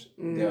import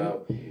their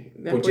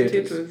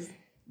potatoes.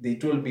 They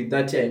told me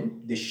that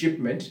time, the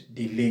shipment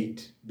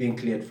delayed being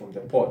cleared from the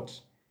port.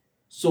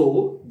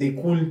 So, they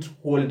couldn't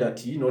hold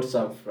that, not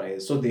serve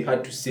fries. So, they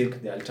had to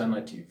seek the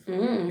alternative.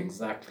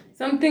 Exactly.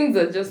 Some things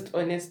are just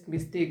honest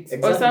mistakes.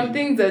 Exactly. Or some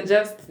things are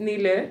just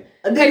nile.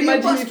 And they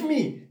reimbursed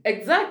me.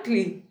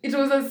 Exactly. It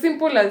was as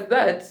simple as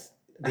that.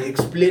 They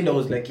explained, I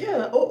was like,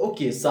 yeah,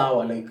 okay,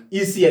 sawa. Like,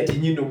 easy ati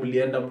nyino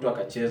mlienda mtu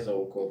akacheza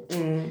huko.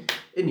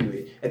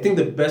 Anyway, I think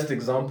the best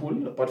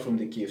example, apart from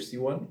the KFC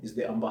one, is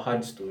the Amber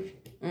Heard story.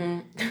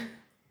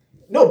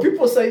 No,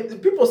 people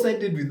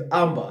sided with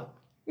Amber.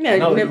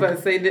 Yeah, I never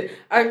said it.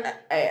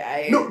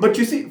 I No, but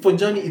you see, for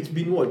Johnny, it's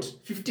been what?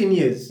 15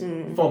 years.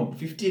 From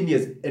 15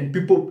 years. And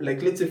people,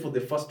 like, let's say for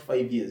the first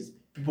 5 years,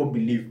 people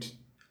believed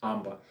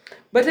Amber.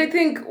 But I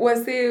think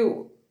wase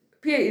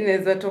pia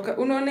inaweza toka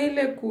unaona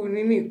ile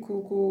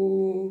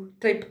ku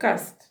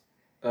typecast.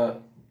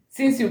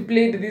 Since you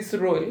played this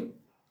role,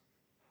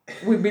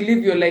 we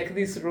believe you're like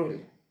this role.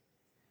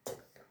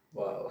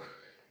 Wow.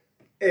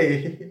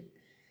 Hey.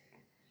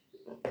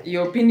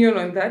 Your opinion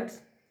on that?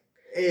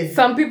 Hey.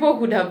 Some people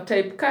could have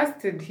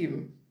typecasted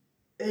him.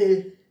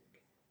 Hey.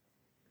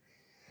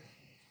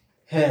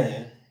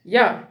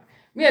 Yeah.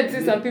 Me I'd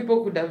say some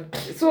people could have.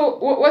 So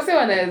wase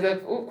wanaweza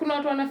kuna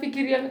watu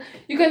wanafikiria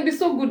you can be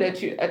so good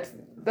at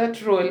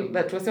that role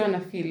that wase wana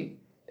feel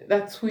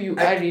that's who you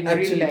are in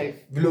real life.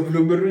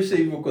 Vlomerusha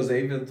hivyo because I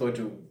even thought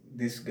of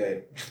this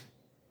guy.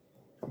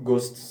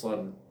 Ghost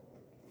son.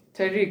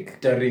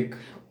 Tariq.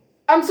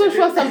 I'm so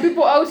sure some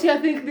people out here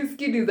think this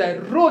kid is a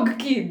rogue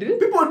kid.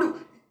 People do.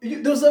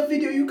 There was a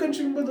video, you can't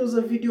remember, there was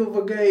a video of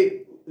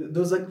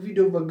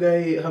a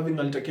guy having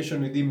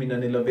altercation with him in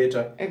an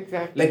elevator.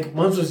 Exactly. Like,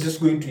 Mans was just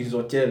going to his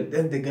hotel.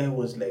 Then the guy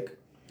was like,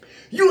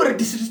 you are a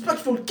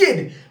disrespectful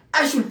kid.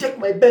 I should take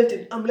my belt.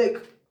 And I'm like,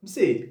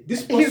 say,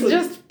 this person... He's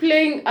just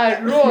playing a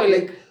role.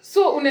 Like,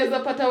 so, unaweza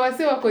pata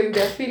wase wako in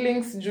their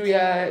feelings juu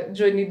ya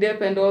Johnny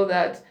Depp and all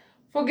that.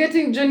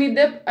 Forgetting Johnny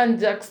Depp and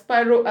Jack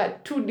Sparrow are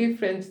two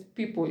different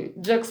people.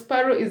 Jack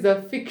Sparrow is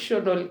a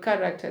fictional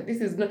character. This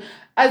is not...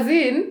 As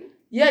in...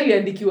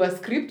 aliandikiwa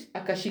script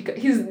akashika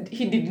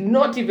he did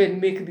not even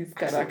make this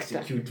character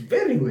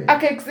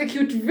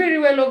execute very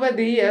well over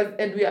the years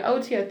and we are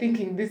out here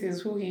thinking this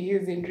is who he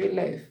is in real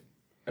life.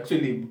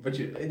 Actually, but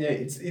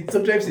it's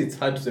sometimes it's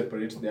hard to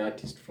separate the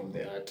artist from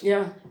the art.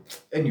 Yeah.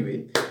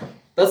 Anyway,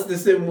 that's the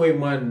same way,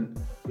 man.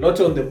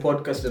 Lotta on the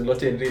podcast and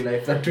Lotta in real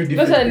life are two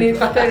different. Lotta needs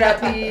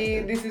therapy.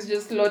 This is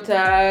just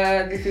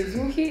Lotta. This is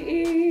who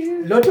he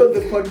is. Lotta on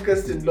the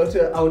podcast and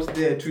Lotta out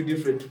there, two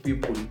different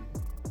people.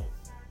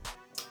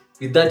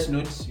 With that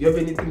note, you have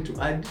anything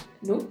to add?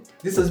 No.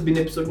 This has been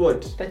episode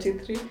what?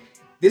 33.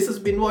 This has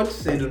been what?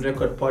 Said on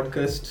Record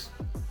podcast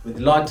with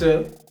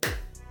Lotta.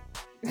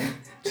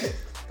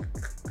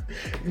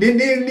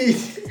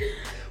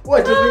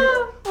 What?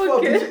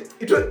 Okay.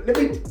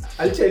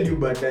 I'll tell you,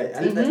 but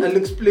I'll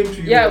explain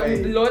to you. Yeah,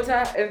 with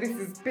Lotta, and this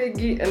is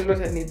Peggy, and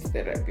Lotta needs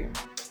therapy.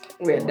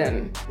 We're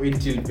done. Wait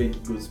till Peggy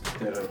goes to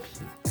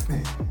therapy.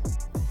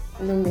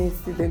 Let me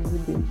see the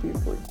good in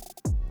people.